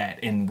accept that,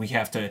 and we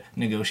have to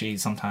negotiate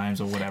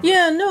sometimes or whatever.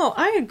 Yeah, no,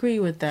 I agree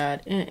with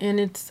that, and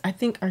it's, I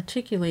think,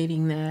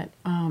 articulating that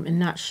and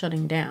not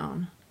shutting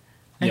down.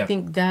 I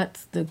think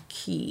that's the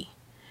key,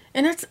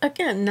 and that's,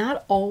 again,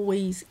 not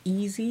always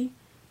easy,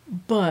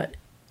 but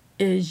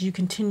as you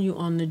continue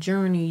on the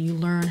journey, you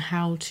learn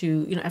how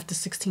to, after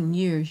 16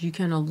 years, you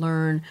kind of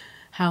learn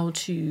how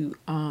to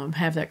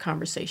have that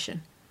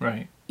conversation.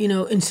 Right.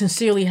 And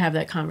sincerely have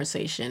that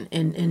conversation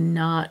and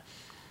not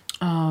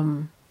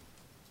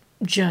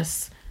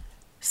just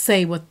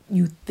say what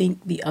you think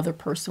the other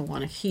person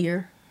want to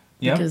hear.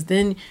 Yep. Because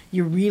then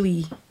you're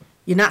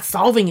not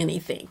solving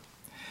anything.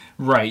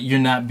 Right. You're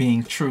not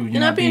being true. You're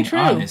not being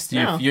honest.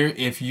 No.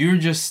 If you're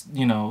just,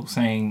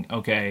 saying,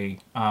 okay,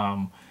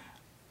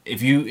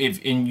 if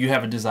you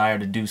have a desire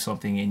to do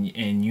something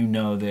and you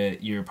know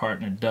that your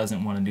partner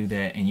doesn't want to do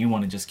that and you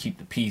want to just keep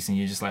the peace and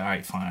you're just like, all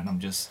right, fine,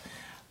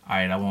 all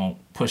right, I won't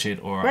push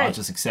it, or I'll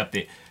just accept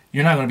it.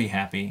 You're not going to be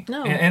happy.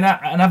 No. And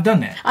I've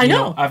done that. I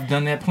know. I've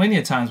done that plenty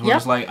of times where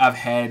it's like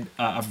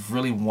I've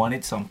really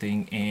wanted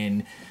something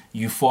and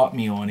you fought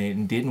me on it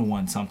and didn't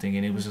want something,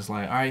 and it was just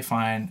like, all right,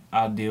 fine,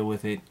 I'll deal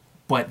with it.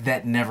 But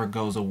that never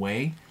goes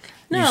away.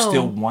 No. You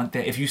still want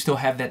that. If you still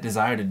have that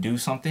desire to do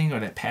something or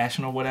that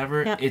passion or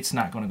whatever, it's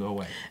not going to go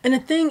away. And the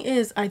thing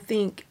is, I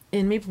think,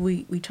 and maybe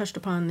we touched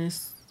upon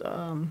this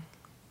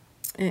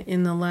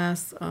in the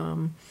last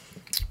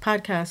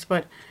podcast,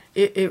 but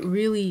it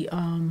really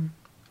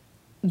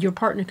your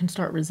partner can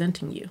start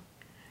resenting you.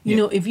 You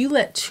know, if you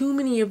let too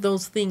many of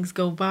those things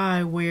go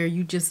by where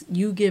you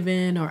give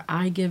in or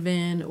I give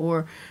in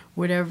or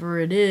whatever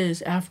it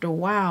is, after a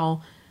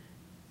while,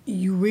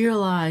 you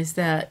realize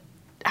that,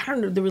 I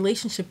don't know, the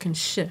relationship can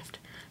shift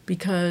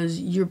because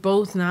you're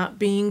both not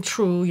being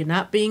true. You're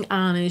not being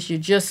honest. You're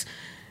just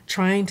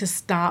trying to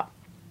stop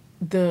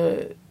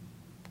the,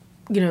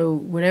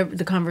 whatever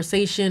the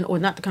conversation, or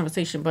not the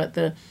conversation, but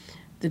the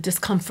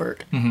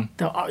discomfort,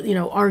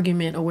 the,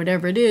 argument or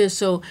whatever it is.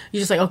 So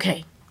you're just like,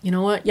 okay, you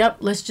know what? Yep,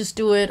 let's just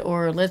do it,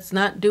 or let's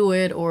not do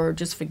it, or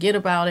just forget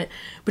about it.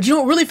 But you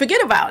don't really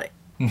forget about it.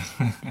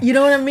 You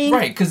know what I mean?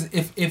 Right, because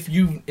if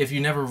you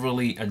never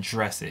really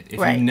address it, if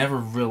you never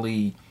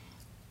really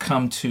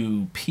come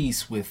to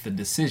peace with the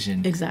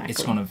decision, exactly,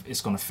 it's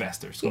gonna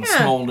fester, it's gonna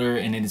smolder,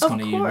 and then it's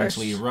gonna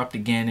eventually erupt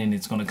again, and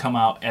it's gonna come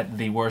out at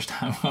the worst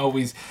time. I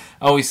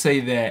always say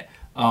that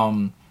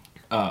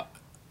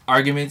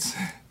arguments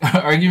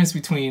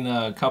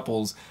between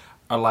couples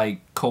are like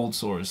cold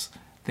sores.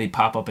 They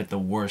pop up at the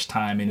worst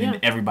time, and then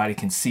everybody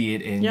can see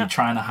it, and you're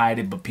trying to hide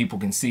it, but people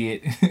can see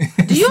it.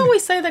 Do you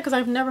always say that? Because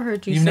I've never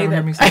heard you say that. You've never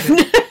heard me say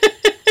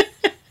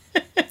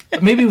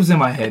that? Maybe it was in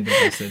my head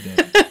that I said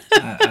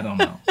that. I don't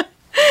know.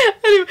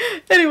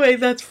 Anyway,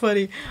 that's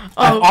funny.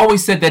 I've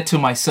always said that to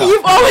myself.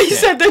 You've always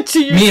said that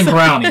to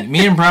yourself.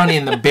 Me and Brownie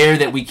and the bear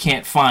that we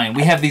can't find.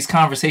 We have these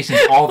conversations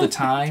all the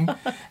time,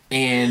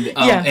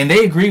 and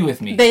they agree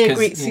with me. They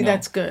agree. See,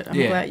 that's good. I'm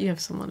glad you have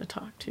someone to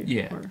talk to.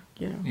 Yeah. Or,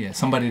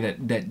 somebody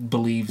that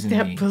believes in me.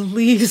 That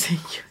believes in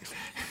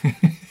you.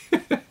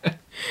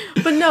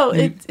 But no,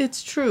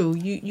 it's true.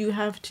 You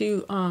have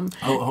to.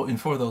 And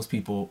for those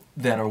people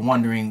that are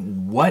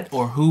wondering what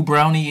or who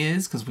Brownie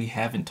is, because we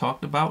haven't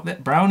talked about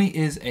that, Brownie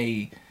is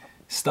a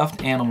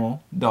stuffed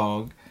animal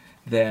dog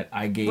that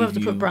I gave you. We'll have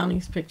to put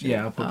Brownie's picture.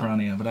 Yeah, I'll put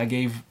Brownie on. But I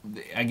gave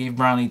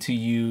Brownie to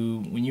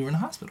you when you were in the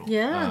hospital.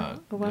 Yeah,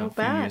 a while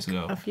back.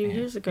 A few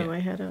years ago, I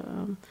had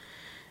a.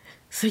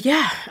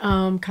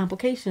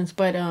 Complications,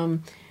 but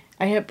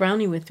I had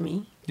Brownie with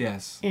me.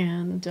 Yes.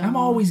 And I'm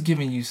always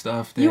giving you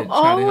stuff that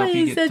try to help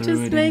you get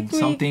through it. And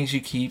some things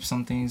you keep,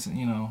 some things,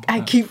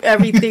 I keep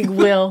everything,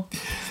 Will.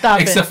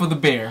 Stop Except for the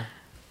bear.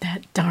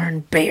 That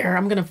darn bear.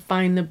 I'm going to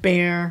find the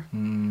bear.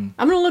 I'm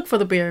going to look for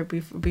the bear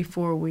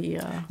before we...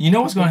 you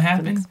know what's going to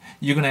happen?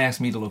 You're going to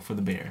ask me to look for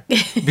the bear.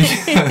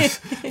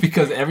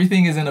 because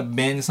everything is in a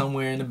bin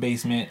somewhere in the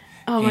basement.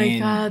 Oh my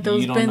God,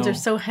 those bins are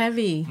so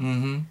heavy.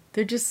 Mm-hmm.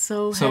 They're just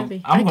so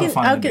heavy.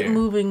 I'll get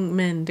moving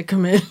men to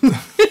come in.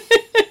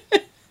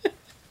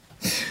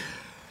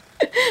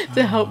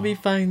 To help me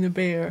find the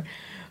bear.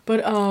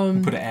 But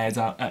put an ad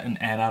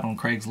out on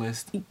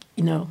Craigslist.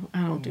 No,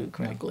 I don't do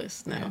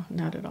Craigslist. No,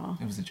 not at all.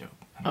 It was a joke.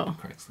 I don't do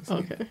Craigslist.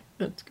 Okay,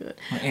 that's good.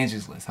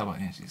 Angie's List. How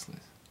about Angie's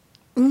List?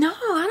 No,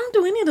 I don't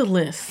do any of the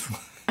lists.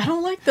 I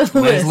don't like the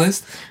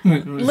list.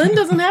 Lynn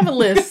doesn't have a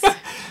list.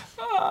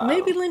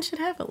 Maybe Lynn should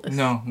have a list.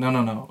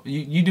 No.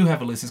 You do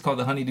have a list. It's called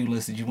the honeydew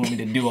list that you want me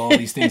to do all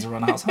these things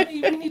around the house.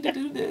 Honey, we need to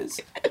do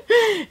this.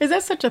 Is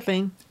that such a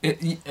thing?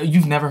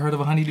 You've never heard of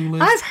a honeydew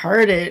list? I've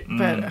heard it,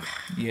 but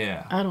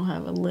yeah, I don't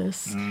have a what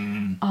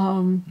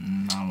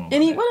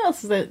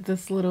else does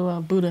this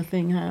little Buddha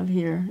thing have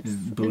here?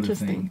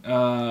 Interesting.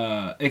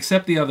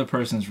 Accept the other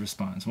person's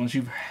response. Once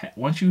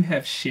you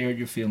have shared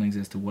your feelings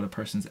as to what a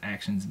person's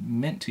actions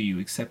meant to you,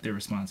 accept their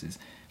responses.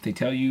 If they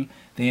tell you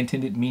the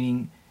intended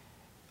meaning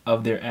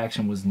of their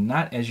action was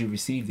not as you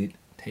received it,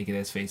 take it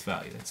as face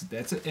value.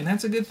 That's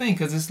a good thing,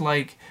 because it's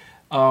like,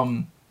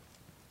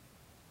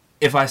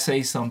 if I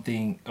say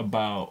something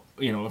about,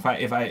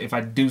 if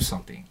I do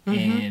something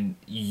and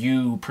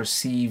you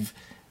perceive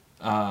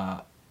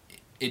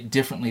it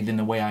differently than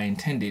the way I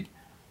intended,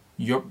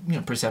 your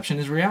perception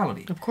is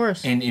reality. Of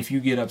course. And if you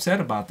get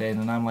upset about that,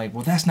 and I'm like,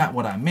 well, that's not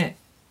what I meant,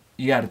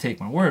 you got to take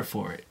my word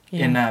for it,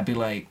 and not be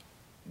like,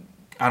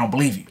 I don't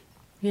believe you.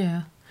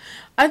 Yeah.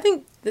 I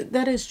think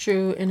that is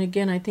true. And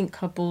again, I think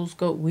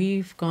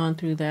we've gone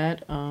through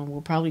that.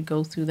 We'll probably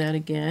go through that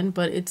again.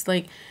 But it's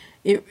like,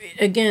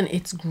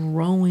 it's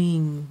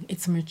growing.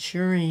 It's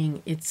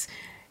maturing. It's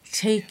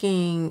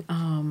taking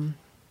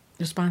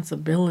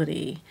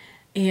responsibility.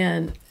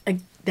 And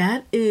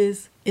that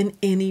is in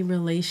any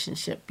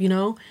relationship,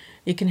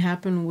 It can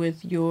happen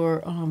with your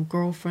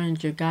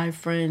girlfriends, your guy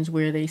friends,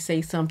 where they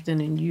say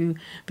something and you,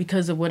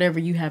 because of whatever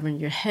you have in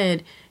your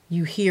head,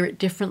 you hear it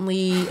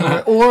differently,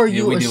 or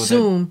you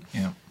assume,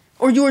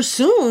 or you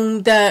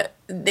assume that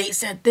they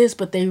said this,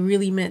 but they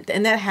really meant,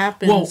 and that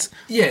happens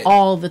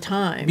all the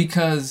time.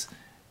 Because,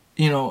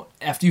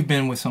 after you've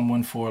been with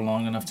someone for a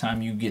long enough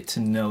time, you get to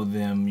know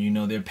them,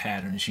 their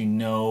patterns,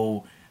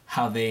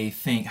 how they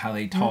think, how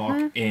they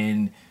talk,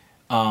 and,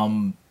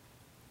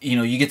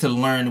 you get to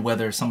learn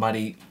whether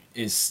somebody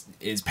is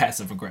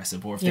passive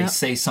aggressive, or if they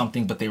say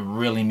something but they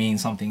really mean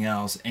something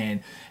else,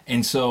 and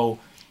so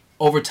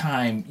over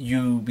time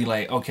you be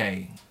like,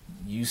 okay,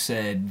 you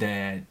said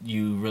that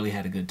you really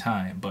had a good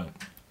time, but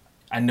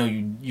I know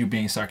you're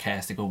being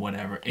sarcastic or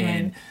whatever,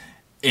 and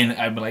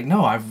I'd be like,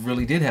 no, I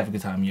really did have a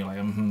good time. And you're like,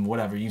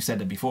 whatever, you said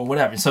that before,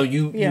 whatever. So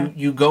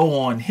you go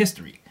on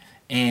history,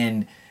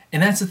 And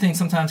that's the thing.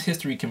 Sometimes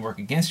history can work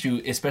against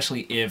you,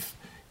 especially if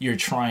you're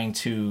trying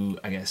to,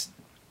 I guess,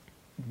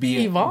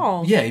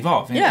 evolve.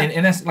 Evolve.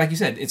 And that's, like you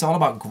said, it's all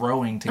about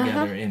growing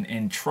together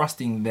and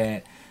trusting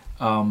that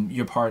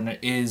your partner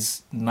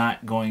is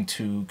not going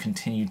to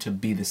continue to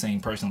be the same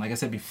person. Like I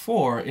said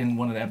before in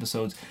one of the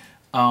episodes,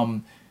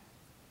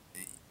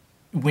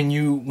 when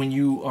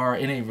you are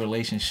in a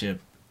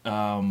relationship,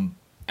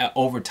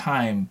 over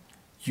time,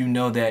 you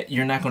know that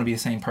you're not going to be the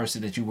same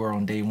person that you were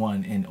on day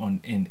one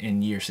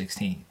in year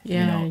 16.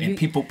 Yeah, and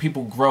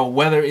people grow,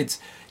 whether it's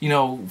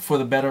for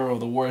the better or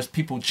the worse.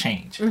 People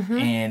change,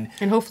 and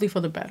hopefully for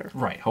the better.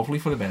 Right, hopefully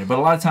for the better. But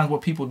a lot of times,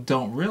 what people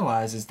don't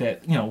realize is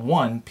that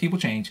one, people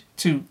change.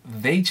 Two,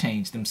 they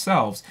change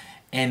themselves,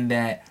 and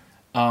that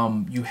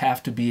you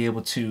have to be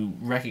able to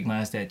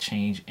recognize that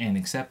change and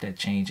accept that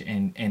change,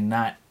 and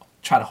not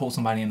try to hold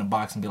somebody in a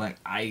box and be like,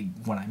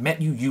 when I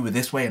met you, you were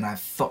this way, and I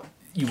thought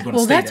you were going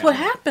to stay that's that what way.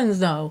 happens,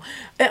 though.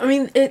 I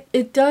mean,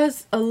 it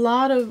does a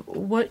lot of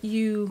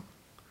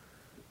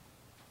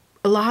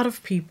a lot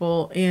of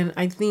people, and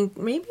I think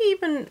maybe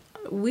even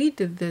we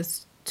did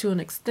this to an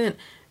extent.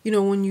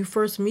 When you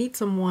first meet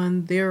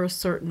someone, they're a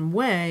certain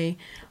way,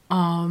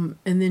 and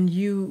then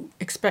you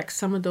expect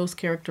some of those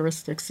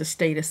characteristics to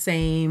stay the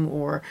same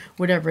or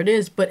whatever it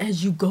is. But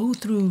as you go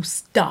through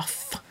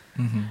stuff,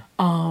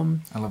 I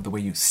love the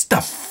way you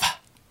stuff.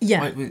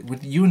 Yeah.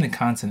 With you and the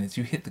consonants,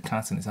 you hit the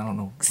consonants. I don't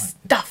know.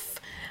 Stuff.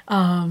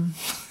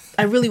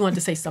 I really wanted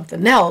to say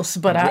something else,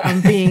 but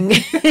I'm being...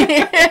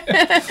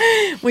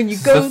 When you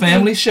go... It's a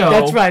family show.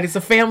 That's right. It's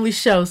a family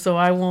show, so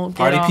I won't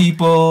get Party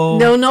people.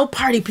 No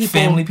party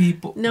people. Family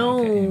people. No,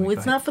 okay, anyway,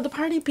 it's not for the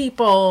party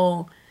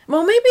people.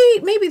 Well,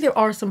 maybe there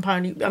are some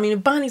party... I mean,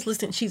 if Bonnie's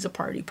listening, she's a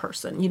party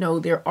person.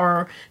 There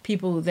are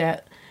people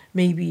that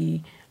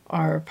maybe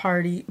are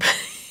party...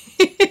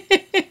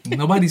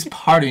 Nobody's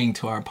partying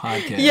to our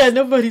podcast. Yeah,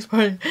 nobody's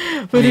partying.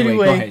 But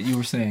anyway, go ahead. You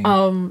were saying.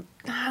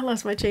 I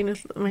lost my train of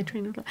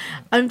thought.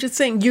 I'm just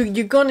saying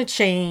you're gonna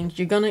change,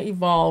 you're gonna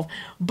evolve,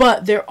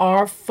 but there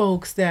are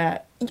folks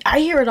that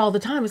I hear it all the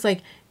time. It's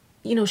like,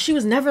 she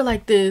was never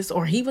like this,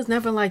 or he was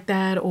never like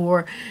that,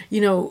 or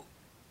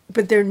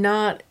but they're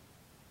not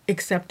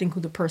accepting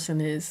who the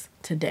person is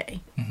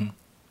today.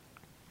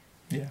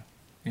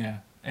 Yeah,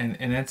 and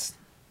that's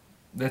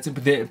it.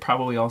 But they're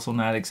probably also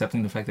not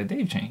accepting the fact that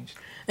they've changed.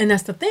 And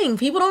that's the thing.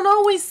 People don't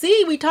always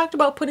see. We talked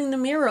about putting the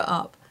mirror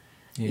up.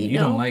 Yeah, you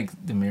don't like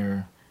the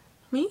mirror.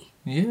 Me?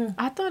 Yeah.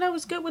 I thought I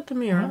was good with the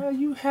mirror.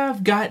 You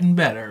have gotten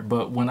better,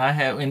 but when I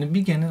have in the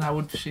beginning, I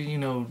would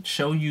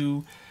show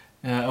you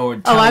or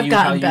tell I've you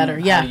gotten how better.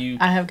 You, yeah, how you,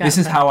 I have gotten. This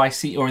is better. how I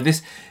see, or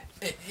this.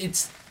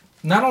 It's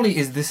not only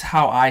is this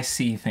how I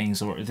see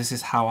things, or this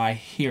is how I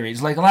hear it.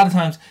 It's like a lot of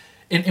times,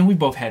 and we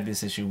both had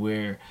this issue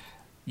where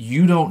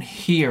you don't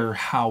hear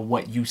how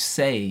what you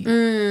say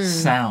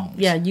sounds.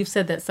 Yeah, you've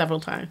said that several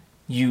times.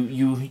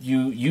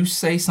 You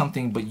say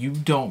something, but you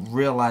don't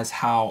realize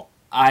how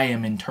I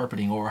am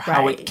interpreting or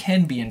how it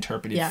can be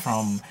interpreted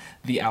from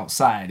the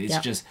outside. It's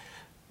just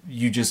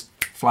you just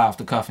fly off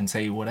the cuff and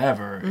say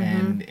whatever,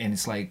 and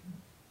it's like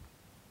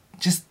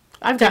just.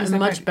 I've gotten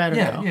much better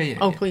though.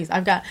 Yeah. Please,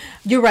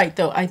 you're right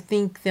though. I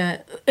think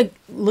that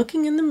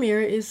looking in the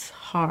mirror is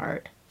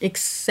hard.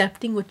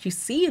 Accepting what you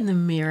see in the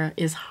mirror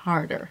is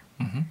harder.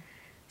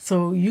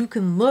 So you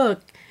can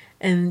look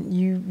and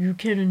you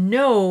can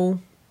know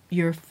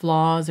your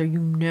flaws or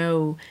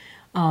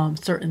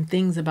certain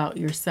things about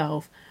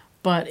yourself,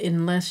 but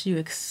unless you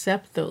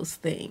accept those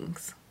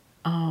things,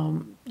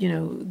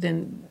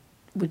 then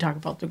we talk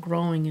about the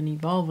growing and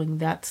evolving.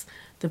 That's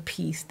the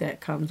piece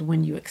that comes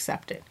when you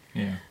accept it.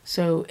 Yeah.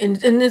 So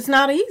and it's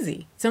not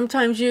easy.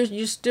 Sometimes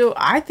you're still.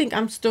 I think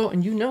I'm still,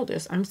 and you know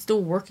this. I'm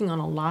still working on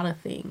a lot of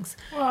things.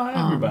 Well,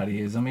 everybody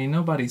is. I mean,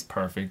 nobody's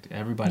perfect.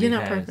 Everybody. You're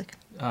not perfect.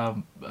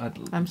 I'm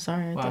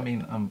sorry.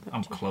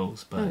 I'm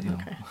close, but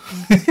okay.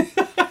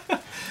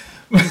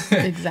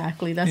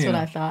 Exactly. That's what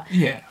I thought.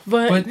 Yeah.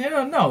 But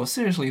no,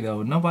 seriously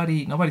though,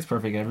 nobody's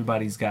perfect.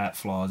 Everybody's got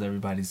flaws.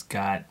 Everybody's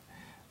got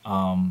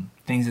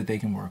things that they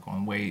can work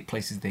on,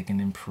 places they can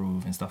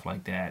improve and stuff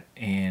like that.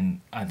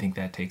 And I think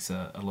that takes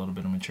a little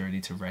bit of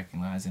maturity to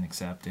recognize and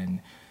accept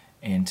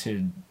and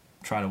to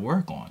try to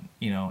work on,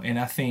 And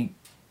I think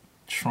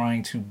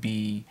trying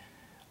to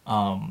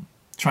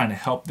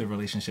help the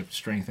relationship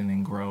strengthen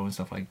and grow and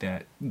stuff like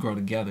that, grow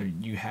together,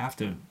 you have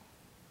to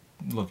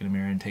look in the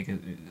mirror and take a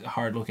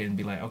hard look at it and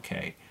be like,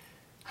 okay,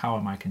 how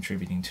am I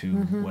contributing to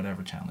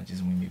whatever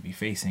challenges we may be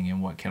facing,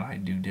 and what can I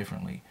do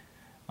differently?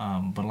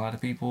 But a lot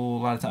of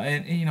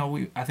times,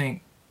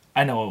 and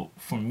I know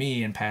for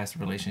me in past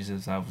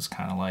relationships, I was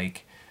kind of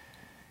like,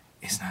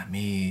 it's not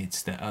me,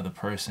 it's the other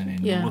person,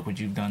 and look what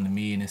you've done to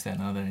me, and it's that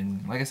and other.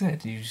 And like I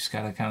said, you just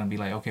gotta kind of be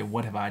like, okay,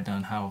 what have I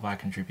done? How have I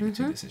contributed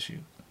to this issue?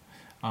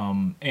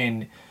 And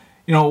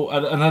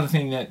another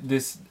thing that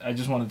I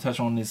just want to touch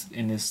on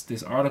in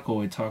this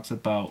article, it talks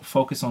about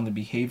focus on the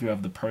behavior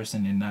of the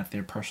person and not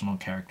their personal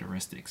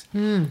characteristics.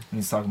 And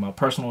it's talking about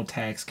personal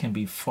attacks can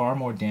be far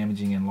more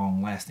damaging and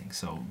long lasting.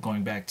 So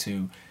going back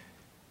to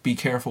be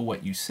careful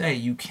what you say.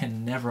 You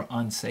can never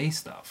unsay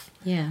stuff.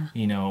 Yeah.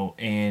 You know,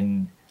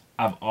 and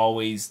I've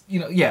always, you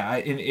know,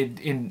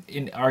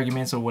 in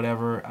arguments or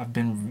whatever, I've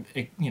been,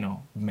 you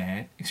know,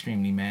 mad,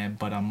 extremely mad,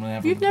 but I'm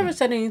never. You've never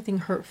said anything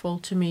hurtful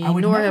to me,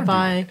 nor have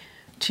I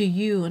to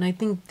you, and I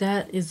think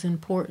that is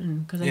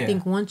important because I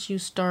think once you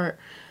start,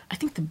 I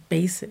think the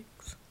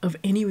basics of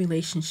any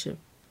relationship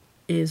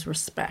is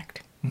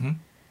respect. Mm-hmm.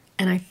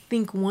 And I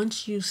think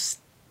once you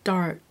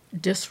start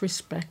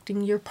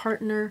disrespecting your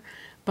partner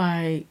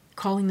by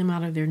calling them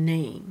out of their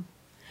name,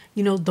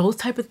 you know, those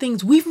type of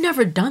things, we've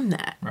never done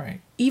that. Right.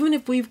 Even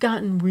if we've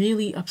gotten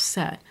really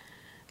upset,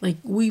 like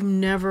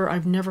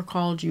I've never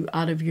called you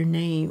out of your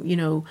name, you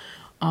know,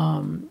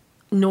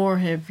 nor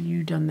have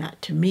you done that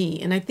to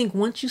me. And I think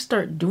once you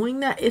start doing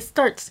that, it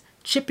starts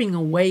chipping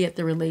away at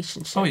the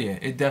relationship. Oh yeah,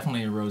 it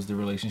definitely erodes the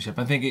relationship.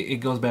 I think it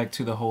goes back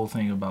to the whole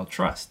thing about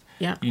trust.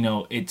 Yeah. You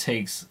know, it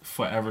takes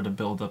forever to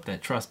build up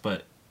that trust,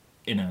 but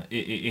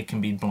it can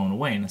be blown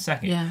away in a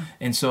second. Yeah.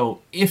 And so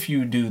if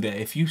you do that,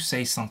 if you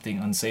say something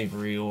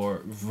unsavory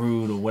or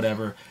rude or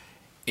whatever,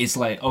 it's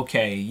like,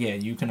 okay, yeah,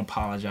 you can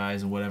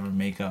apologize or whatever,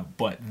 make up,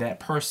 but that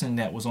person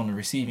that was on the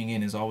receiving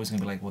end is always going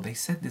to be like, well, they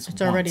said this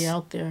once. It's already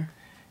out there.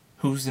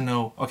 Who's to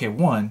know? Okay,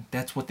 one,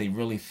 that's what they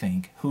really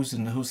think. Who's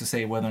to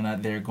say whether or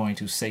not they're going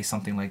to say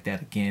something like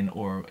that again,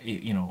 or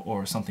you know,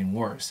 or something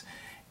worse?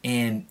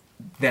 And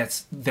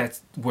that's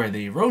where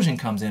the erosion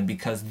comes in,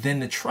 because then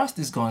the trust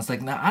is gone. It's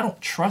like, now I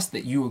don't trust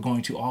that you are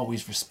going to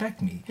always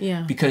respect me.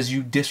 Yeah. Because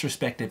you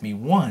disrespected me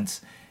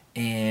once,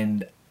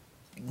 and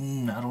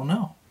I don't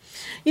know.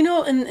 You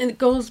know, and it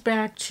goes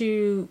back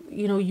to,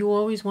 you know, you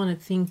always want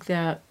to think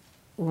that,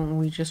 when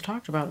we just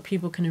talked about it,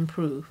 people can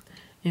improve.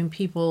 And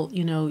people,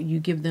 you know, you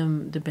give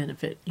them the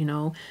benefit, you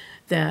know,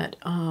 that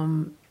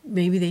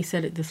maybe they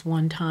said it this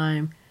one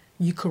time,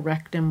 you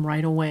correct them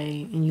right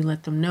away, and you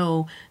let them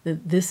know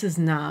that this is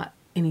not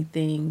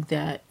anything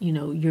that, you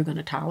know, you're going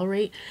to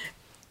tolerate.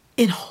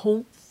 And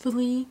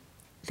hopefully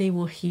they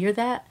will hear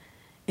that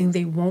and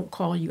they won't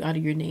call you out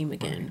of your name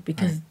again. Right,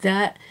 because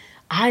that,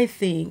 I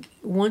think,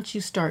 once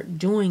you start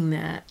doing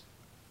that,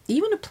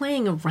 even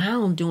playing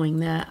around doing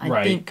that,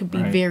 I think could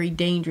be very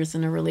dangerous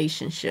in a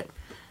relationship.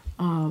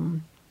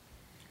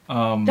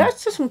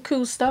 That's just some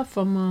cool stuff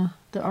from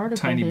the article.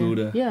 Tiny there.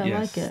 Buddha. Yeah, yes, I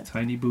like it.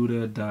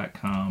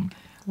 tinybuddha.com.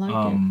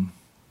 Like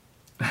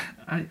it.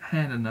 I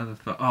had another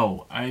thought.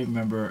 Oh, I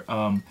remember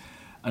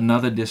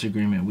another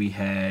disagreement we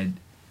had.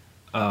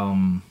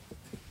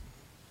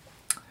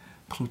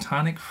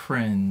 Platonic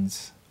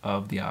friends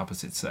of the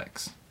opposite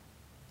sex.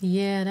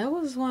 Yeah, that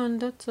was one.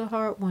 That's a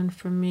hard one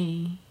for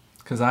me.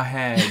 Because I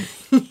had,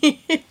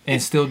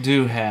 and still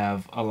do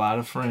have, a lot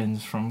of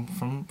friends from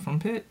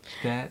Pitt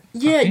that.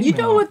 Yeah, you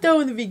know what though?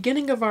 In the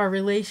beginning of our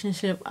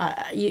relationship,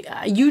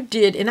 you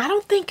did, and I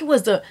don't think it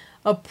was a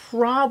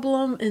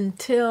problem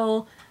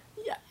until,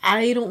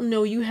 I don't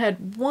know, you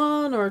had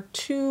one or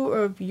two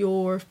of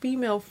your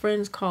female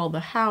friends call the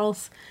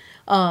house,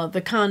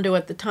 the condo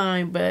at the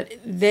time, but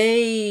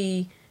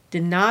they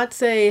did not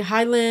say,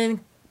 "Hi,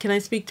 Lynn. Can I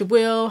speak to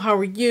Will? How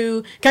are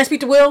you? Can I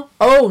speak to Will?"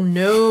 Oh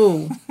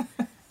no.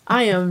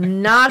 I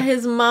am not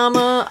his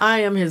mama. I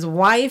am his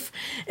wife.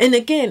 And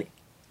again,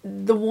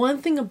 the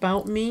one thing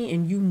about me,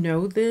 and you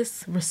know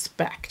this,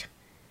 respect.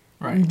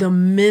 Right. The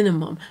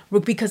minimum.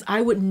 Because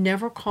I would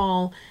never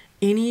call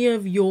any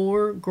of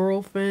your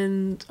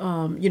girlfriends,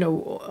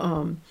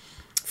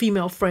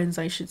 female friends,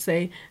 I should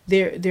say,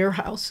 their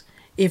house,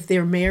 if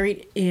they're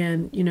married,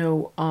 and, you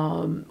know,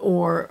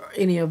 or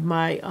any of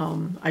my,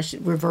 I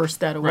should reverse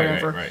that or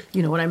whatever. Right.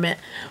 You know what I meant.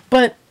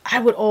 But I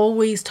would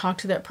always talk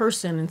to that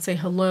person and say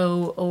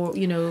hello, or,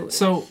 you know.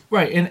 So,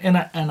 right, and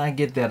I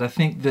get that. I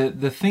think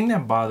the thing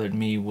that bothered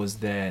me was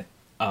that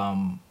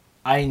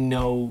I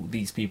know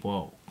these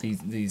people,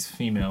 these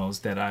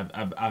females that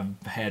I've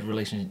had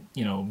relations,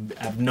 you know,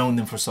 I've known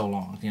them for so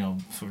long, you know,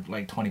 for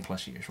like 20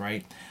 plus years,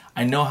 right?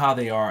 I know how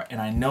they are,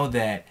 and I know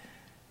that,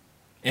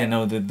 and I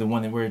know the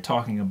one that we were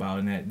talking about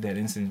in that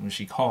incident when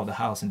she called the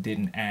house and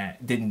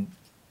didn't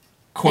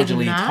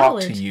cordially talk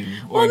to you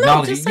or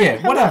acknowledge you. Yeah,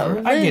 hello, whatever.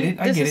 Lynn, I get it.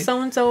 This is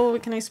so and so.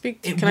 Can I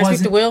speak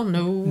to Will?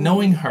 No.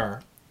 Knowing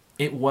her,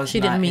 it was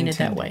she didn't mean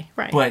intended, it that way,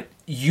 right? But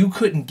you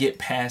couldn't get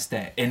past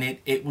that, and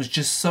it was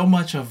just so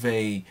much of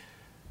a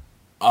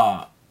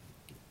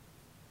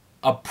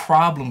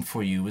problem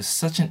for you. It was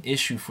such an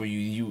issue for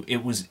you.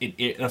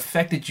 It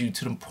affected you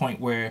to the point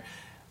where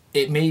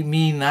it made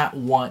me not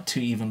want to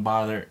even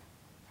bother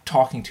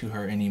talking to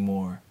her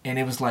anymore. And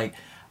it was like,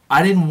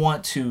 I didn't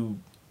want to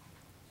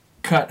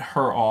cut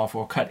her off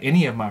or cut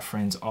any of my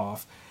friends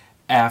off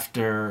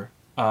after,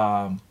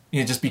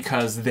 just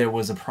because there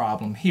was a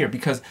problem here.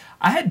 Because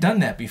I had done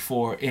that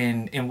before,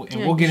 and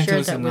we'll get into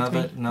this in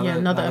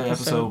another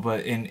episode.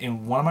 But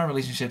in one of my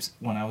relationships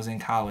when I was in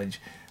college,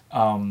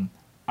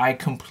 I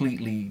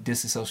completely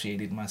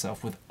disassociated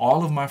myself with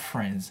all of my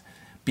friends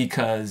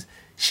because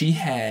she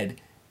had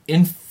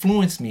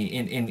influenced me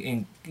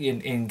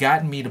and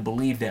gotten me to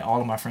believe that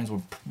all of my friends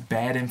were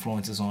bad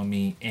influences on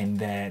me, and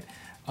that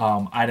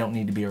I don't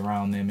need to be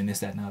around them, and this,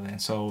 that, and other.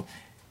 And so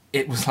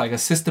it was like a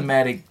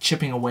systematic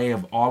chipping away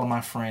of all of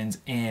my friends.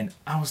 And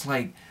I was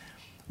like,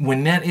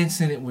 when that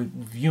incident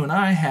with you and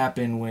I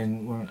happened,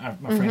 when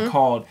my friend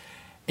called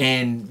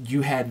and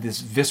you had this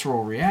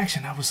visceral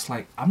reaction, I was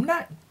like, I'm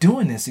not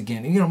doing this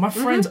again. And, you know, my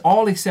friends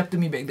all accepted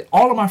me back.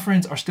 All of my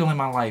friends are still in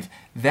my life.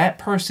 That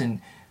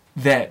person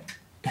that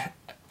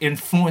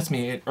influenced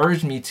me, it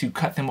urged me to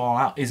cut them all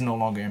out, is no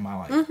longer in my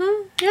life.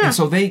 Yeah. And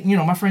so they, you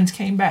know, my friends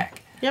came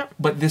back. Yep.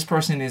 But this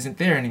person isn't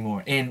there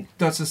anymore. And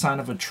that's a sign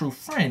of a true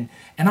friend.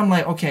 And I'm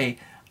like, okay,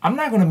 I'm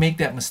not going to make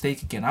that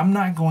mistake again. I'm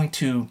not going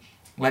to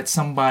let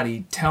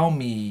somebody tell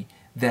me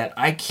that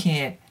I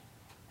can't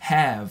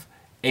have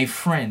a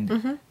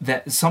friend,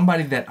 that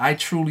somebody that I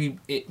truly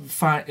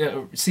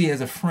see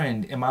as a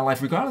friend in my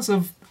life, regardless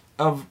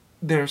of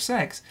their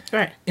sex,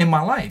 right, in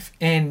my life.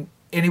 And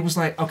it was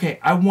like, okay,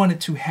 I wanted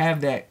to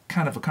have that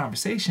kind of a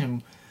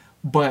conversation,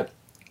 but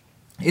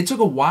it took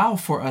a while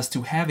for us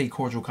to have a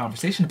cordial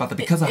conversation about that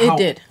because of how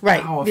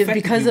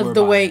because of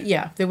the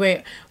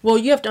way. Well,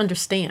 you have to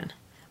understand,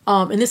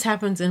 and this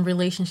happens in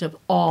relationships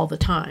all the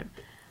time.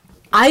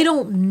 I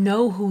don't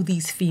know who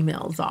these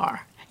females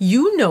are.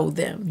 You know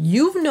them.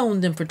 You've known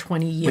them for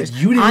 20 years.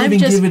 But you didn't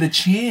give it a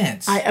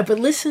chance. But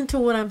listen to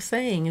what I'm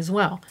saying as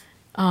well.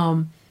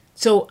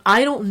 So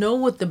I don't know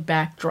what the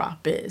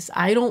backdrop is.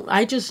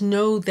 I just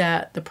know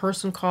that the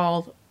person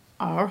called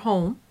our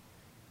home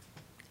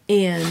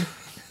and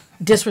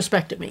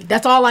disrespected me.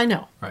 That's all I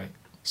know. Right.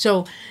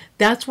 So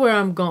that's where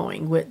I'm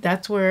going with.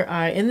 That's where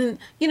and then,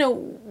 you know,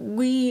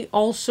 we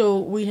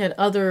had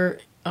other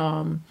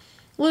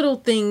little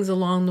things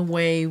along the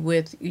way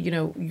with, you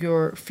know,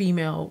 your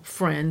female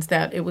friends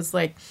that it was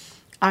like,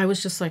 I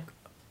was just like,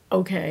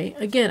 okay,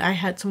 again, I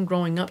had some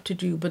growing up to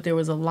do, but there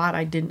was a lot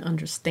I didn't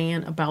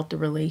understand about the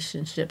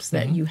relationships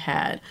that you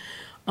had.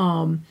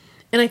 And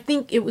I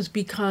think it was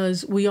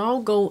because we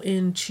all go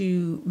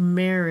into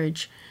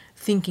marriage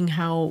thinking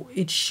how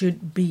it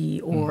should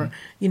be, or,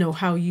 you know,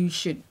 how we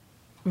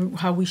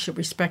should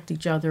respect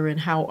each other, and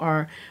how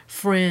our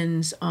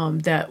friends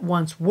that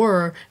once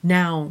were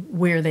now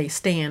where they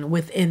stand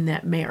within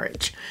that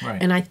marriage.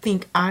 Right. And I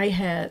think I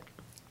had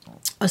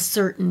a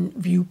certain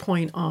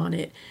viewpoint on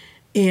it.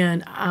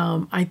 And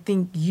I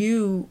think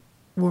you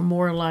were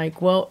more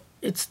like, well,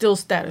 it's still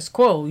status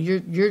quo.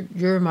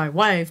 You're my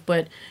wife,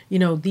 but you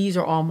know, these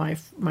are all my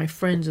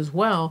friends as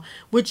well.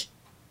 Which,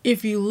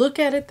 if you look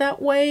at it that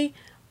way,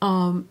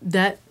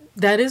 that's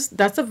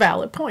a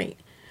valid point.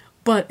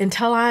 But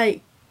until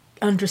I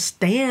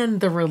understand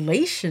the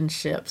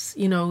relationships,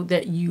 you know,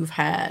 that you've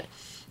had,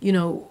 you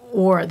know,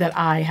 or that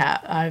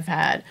I've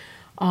had.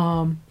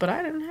 But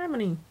I didn't have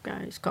any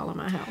guys calling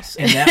my house.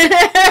 And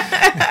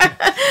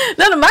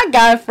none of my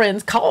guy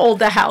friends called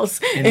the house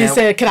and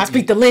said, "Can I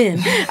speak to Lynn?"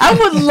 I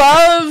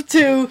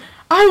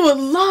would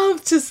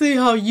love to see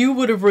how you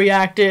would have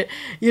reacted.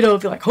 You know,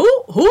 if you're like,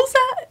 who's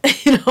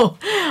that? You know,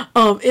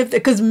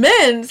 because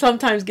men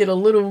sometimes get a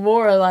little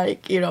more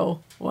like, you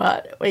know,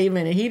 what? Wait a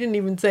minute, he didn't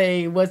even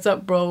say what's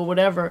up, bro,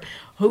 whatever.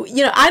 Who,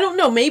 you know, I don't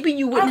know. Maybe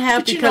you wouldn't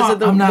have because of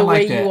the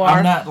way you are.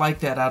 I'm not like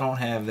that. I don't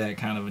have that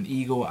kind of an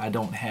ego. I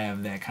don't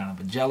have that kind of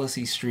a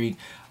jealousy streak.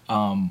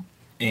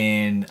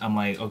 And I'm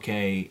like,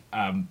 okay,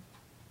 I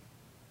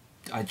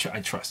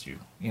trust you,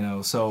 you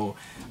know. So,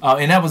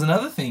 and that was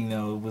another thing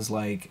though. It was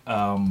like,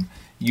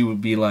 you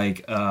would be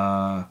like,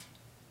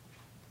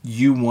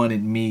 you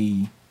wanted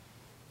me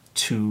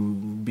to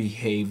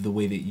behave the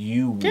way that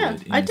you would in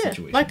the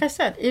situation. Yeah, like I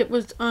said, it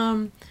was,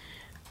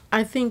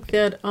 I think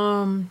that,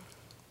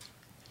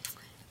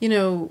 you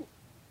know,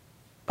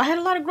 I had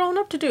a lot of growing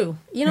up to do.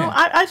 You know,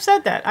 I've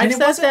said that. I've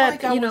said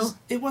that, like, you know.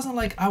 It wasn't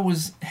like I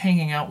was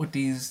hanging out with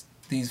these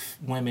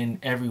women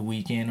every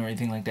weekend or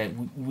anything like that.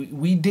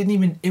 We didn't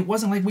even, it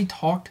wasn't like we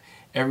talked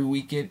every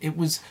weekend. It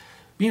was,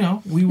 you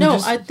know, we were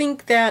just. No, I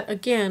think that,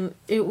 again,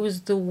 it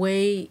was the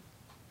way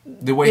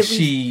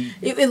she...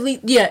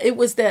 it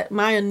was that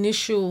my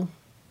initial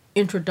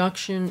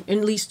introduction,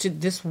 at least to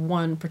this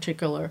one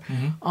particular.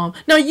 Now,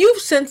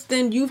 since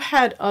then, you've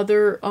had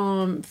other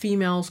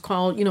females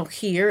call, you know,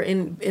 here,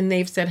 and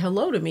they've said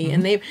hello to me,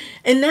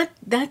 and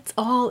that's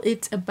all.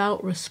 It's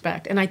about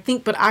respect. And I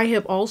think, but I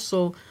have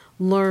also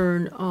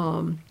learned,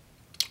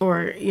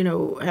 or, you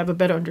know, have a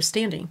better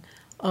understanding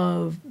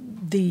of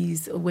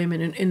these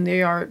women, and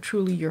they are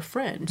truly your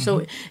friend.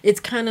 So it's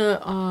kind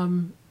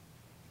of...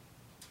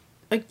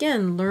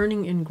 again,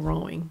 learning and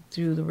growing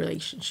through the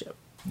relationship.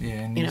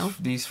 Yeah, and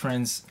these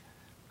friends,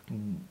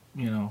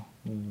 you know,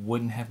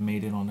 wouldn't have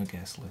made it on the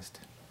guest list.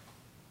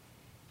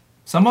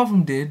 Some of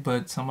them did,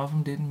 but some of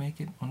them didn't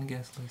make it on the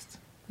guest list.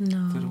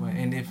 No.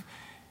 And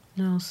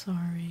no,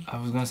 sorry.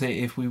 I was gonna say,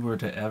 if we were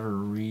to ever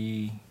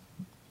redo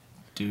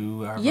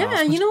our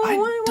vows, you know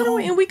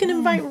what? And we can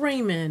invite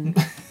Raymond.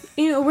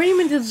 You know,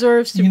 Raymond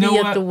deserves to be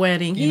at the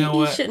wedding. He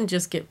shouldn't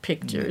just get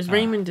pictures.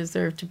 Raymond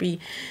deserves to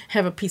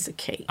have a piece of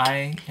cake.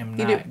 I am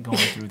not going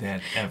through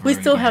that ever. We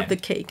still have the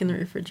cake in the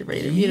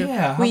refrigerator. Yeah, you know,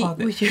 how about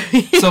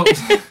that? So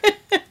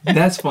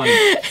that's funny.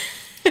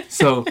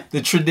 So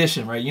the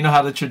tradition, right? You know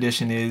how the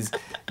tradition is.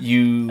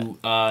 You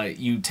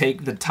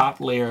take the top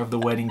layer of the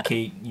wedding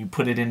cake, you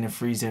put it in the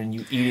freezer, and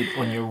you eat it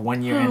on your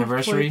 1-year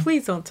anniversary. Boy,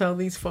 please don't tell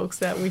these folks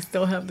that we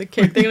still have the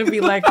cake. They're gonna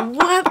be like,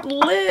 "What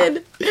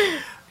lid?"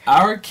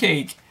 Our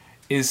cake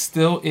is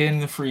still in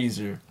the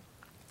freezer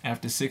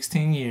after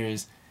 16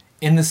 years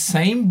in the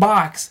same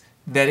box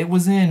that it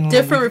was in.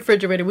 Different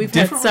refrigerator. We've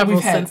had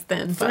several since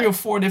then. 3 or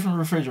 4 different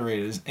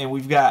refrigerators, and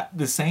we've got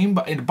the same.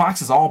 And the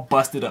box is all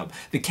busted up.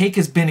 The cake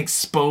has been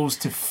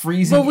exposed to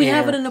freezing air. But we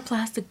have it in a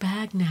plastic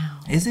bag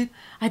now. Is it?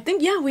 I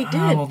think we did.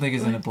 I don't think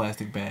it's in a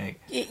plastic bag.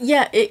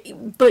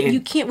 But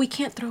we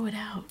can't throw it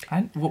out.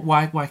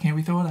 Why can't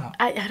we throw it out?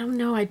 I don't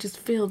know. I just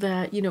feel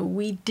that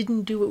we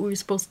didn't do what we were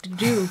supposed to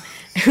do.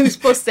 We were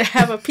supposed to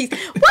have a piece.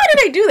 Why did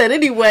they do that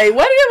anyway?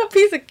 Why do you have a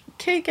piece of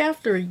cake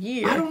after a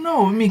year? I don't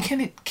know. I mean,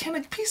 can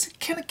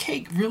a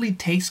cake really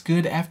taste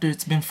good after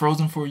it's been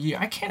frozen for a year?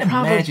 I can't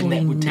imagine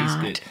that would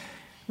taste good.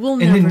 We'll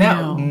never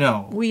know.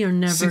 No. We are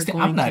never going to.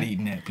 I'm not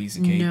eating that piece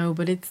of cake. No,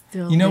 but it's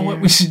still You know there.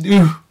 what we should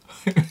do?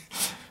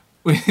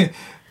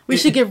 We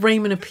should give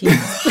Raymond a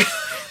piece.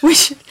 We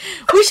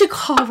should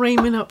call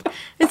Raymond up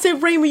and say,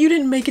 Raymond, you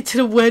didn't make it to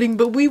the wedding,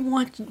 but we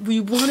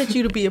wanted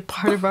you to be a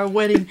part of our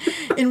wedding.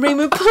 And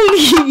Raymond,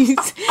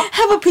 please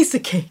have a piece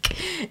of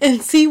cake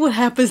and see what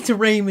happens to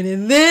Raymond.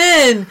 And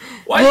then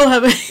we'll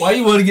have it. Why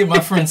you want to get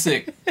my friend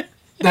sick?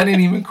 That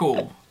ain't even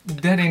cool.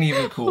 That ain't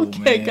even cool,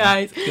 okay, man.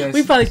 guys.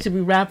 We probably should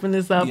be wrapping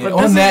this up. Yeah, but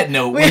on that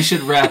note, we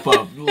should wrap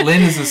up.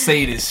 Lynn is a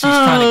sadist. She's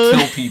trying to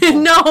kill people.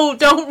 No,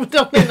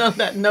 don't end on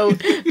that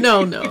note.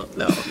 No.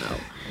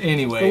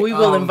 Anyway. But we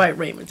will invite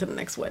Raymond to the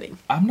next wedding.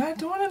 I'm not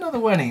doing another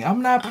wedding.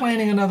 I'm not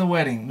planning another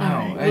wedding. No.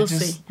 Right, we'll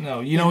see. No.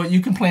 You know what?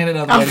 You can plan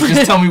another wedding.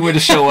 Just tell me where to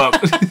show up.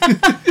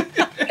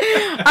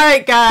 All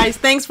right, guys.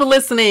 Thanks for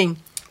listening.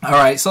 All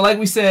right. So like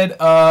we said,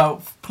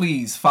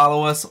 please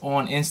follow us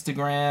on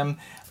Instagram.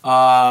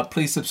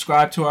 Please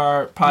subscribe to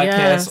our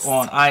podcast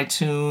on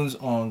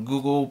iTunes, on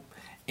Google,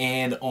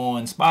 and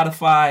on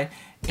Spotify.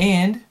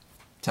 And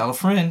tell a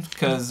friend,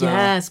 because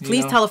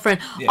please tell a friend.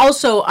 Yeah.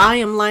 Also, I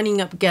am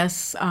lining up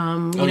guests.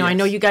 I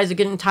know you guys are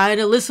getting tired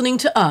of listening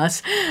to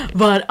us,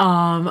 but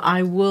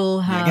I will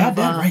have. Yeah, got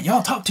that right.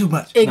 Y'all talk too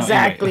much.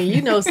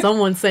 Exactly. No, anyway.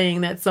 Someone's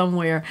saying that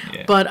somewhere.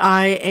 Yeah. But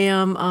I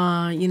am,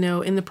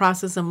 in the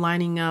process of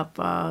lining up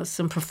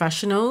some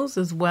professionals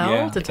as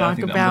well to talk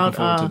about,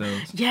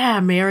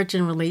 marriage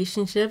and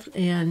relationships,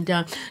 and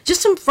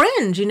just some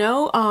friends,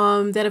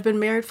 that have been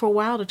married for a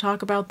while to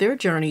talk about their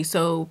journey.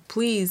 So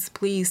please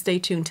stay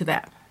tuned to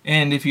that.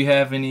 And if you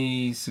have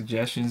any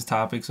suggestions,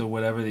 topics, or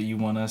whatever that you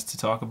want us to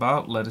talk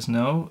about, let us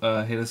know.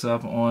 Hit us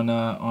up on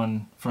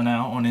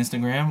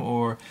Instagram,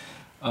 or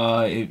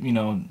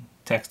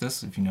text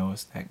us if you know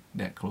us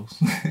that close.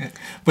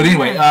 But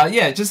anyway,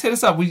 just hit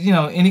us up. We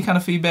any kind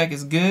of feedback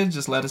is good.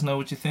 Just let us know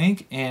what you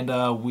think, and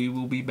we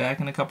will be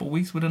back in a couple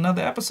weeks with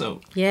another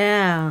episode.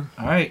 Yeah.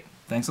 All right.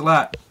 Thanks a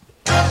lot.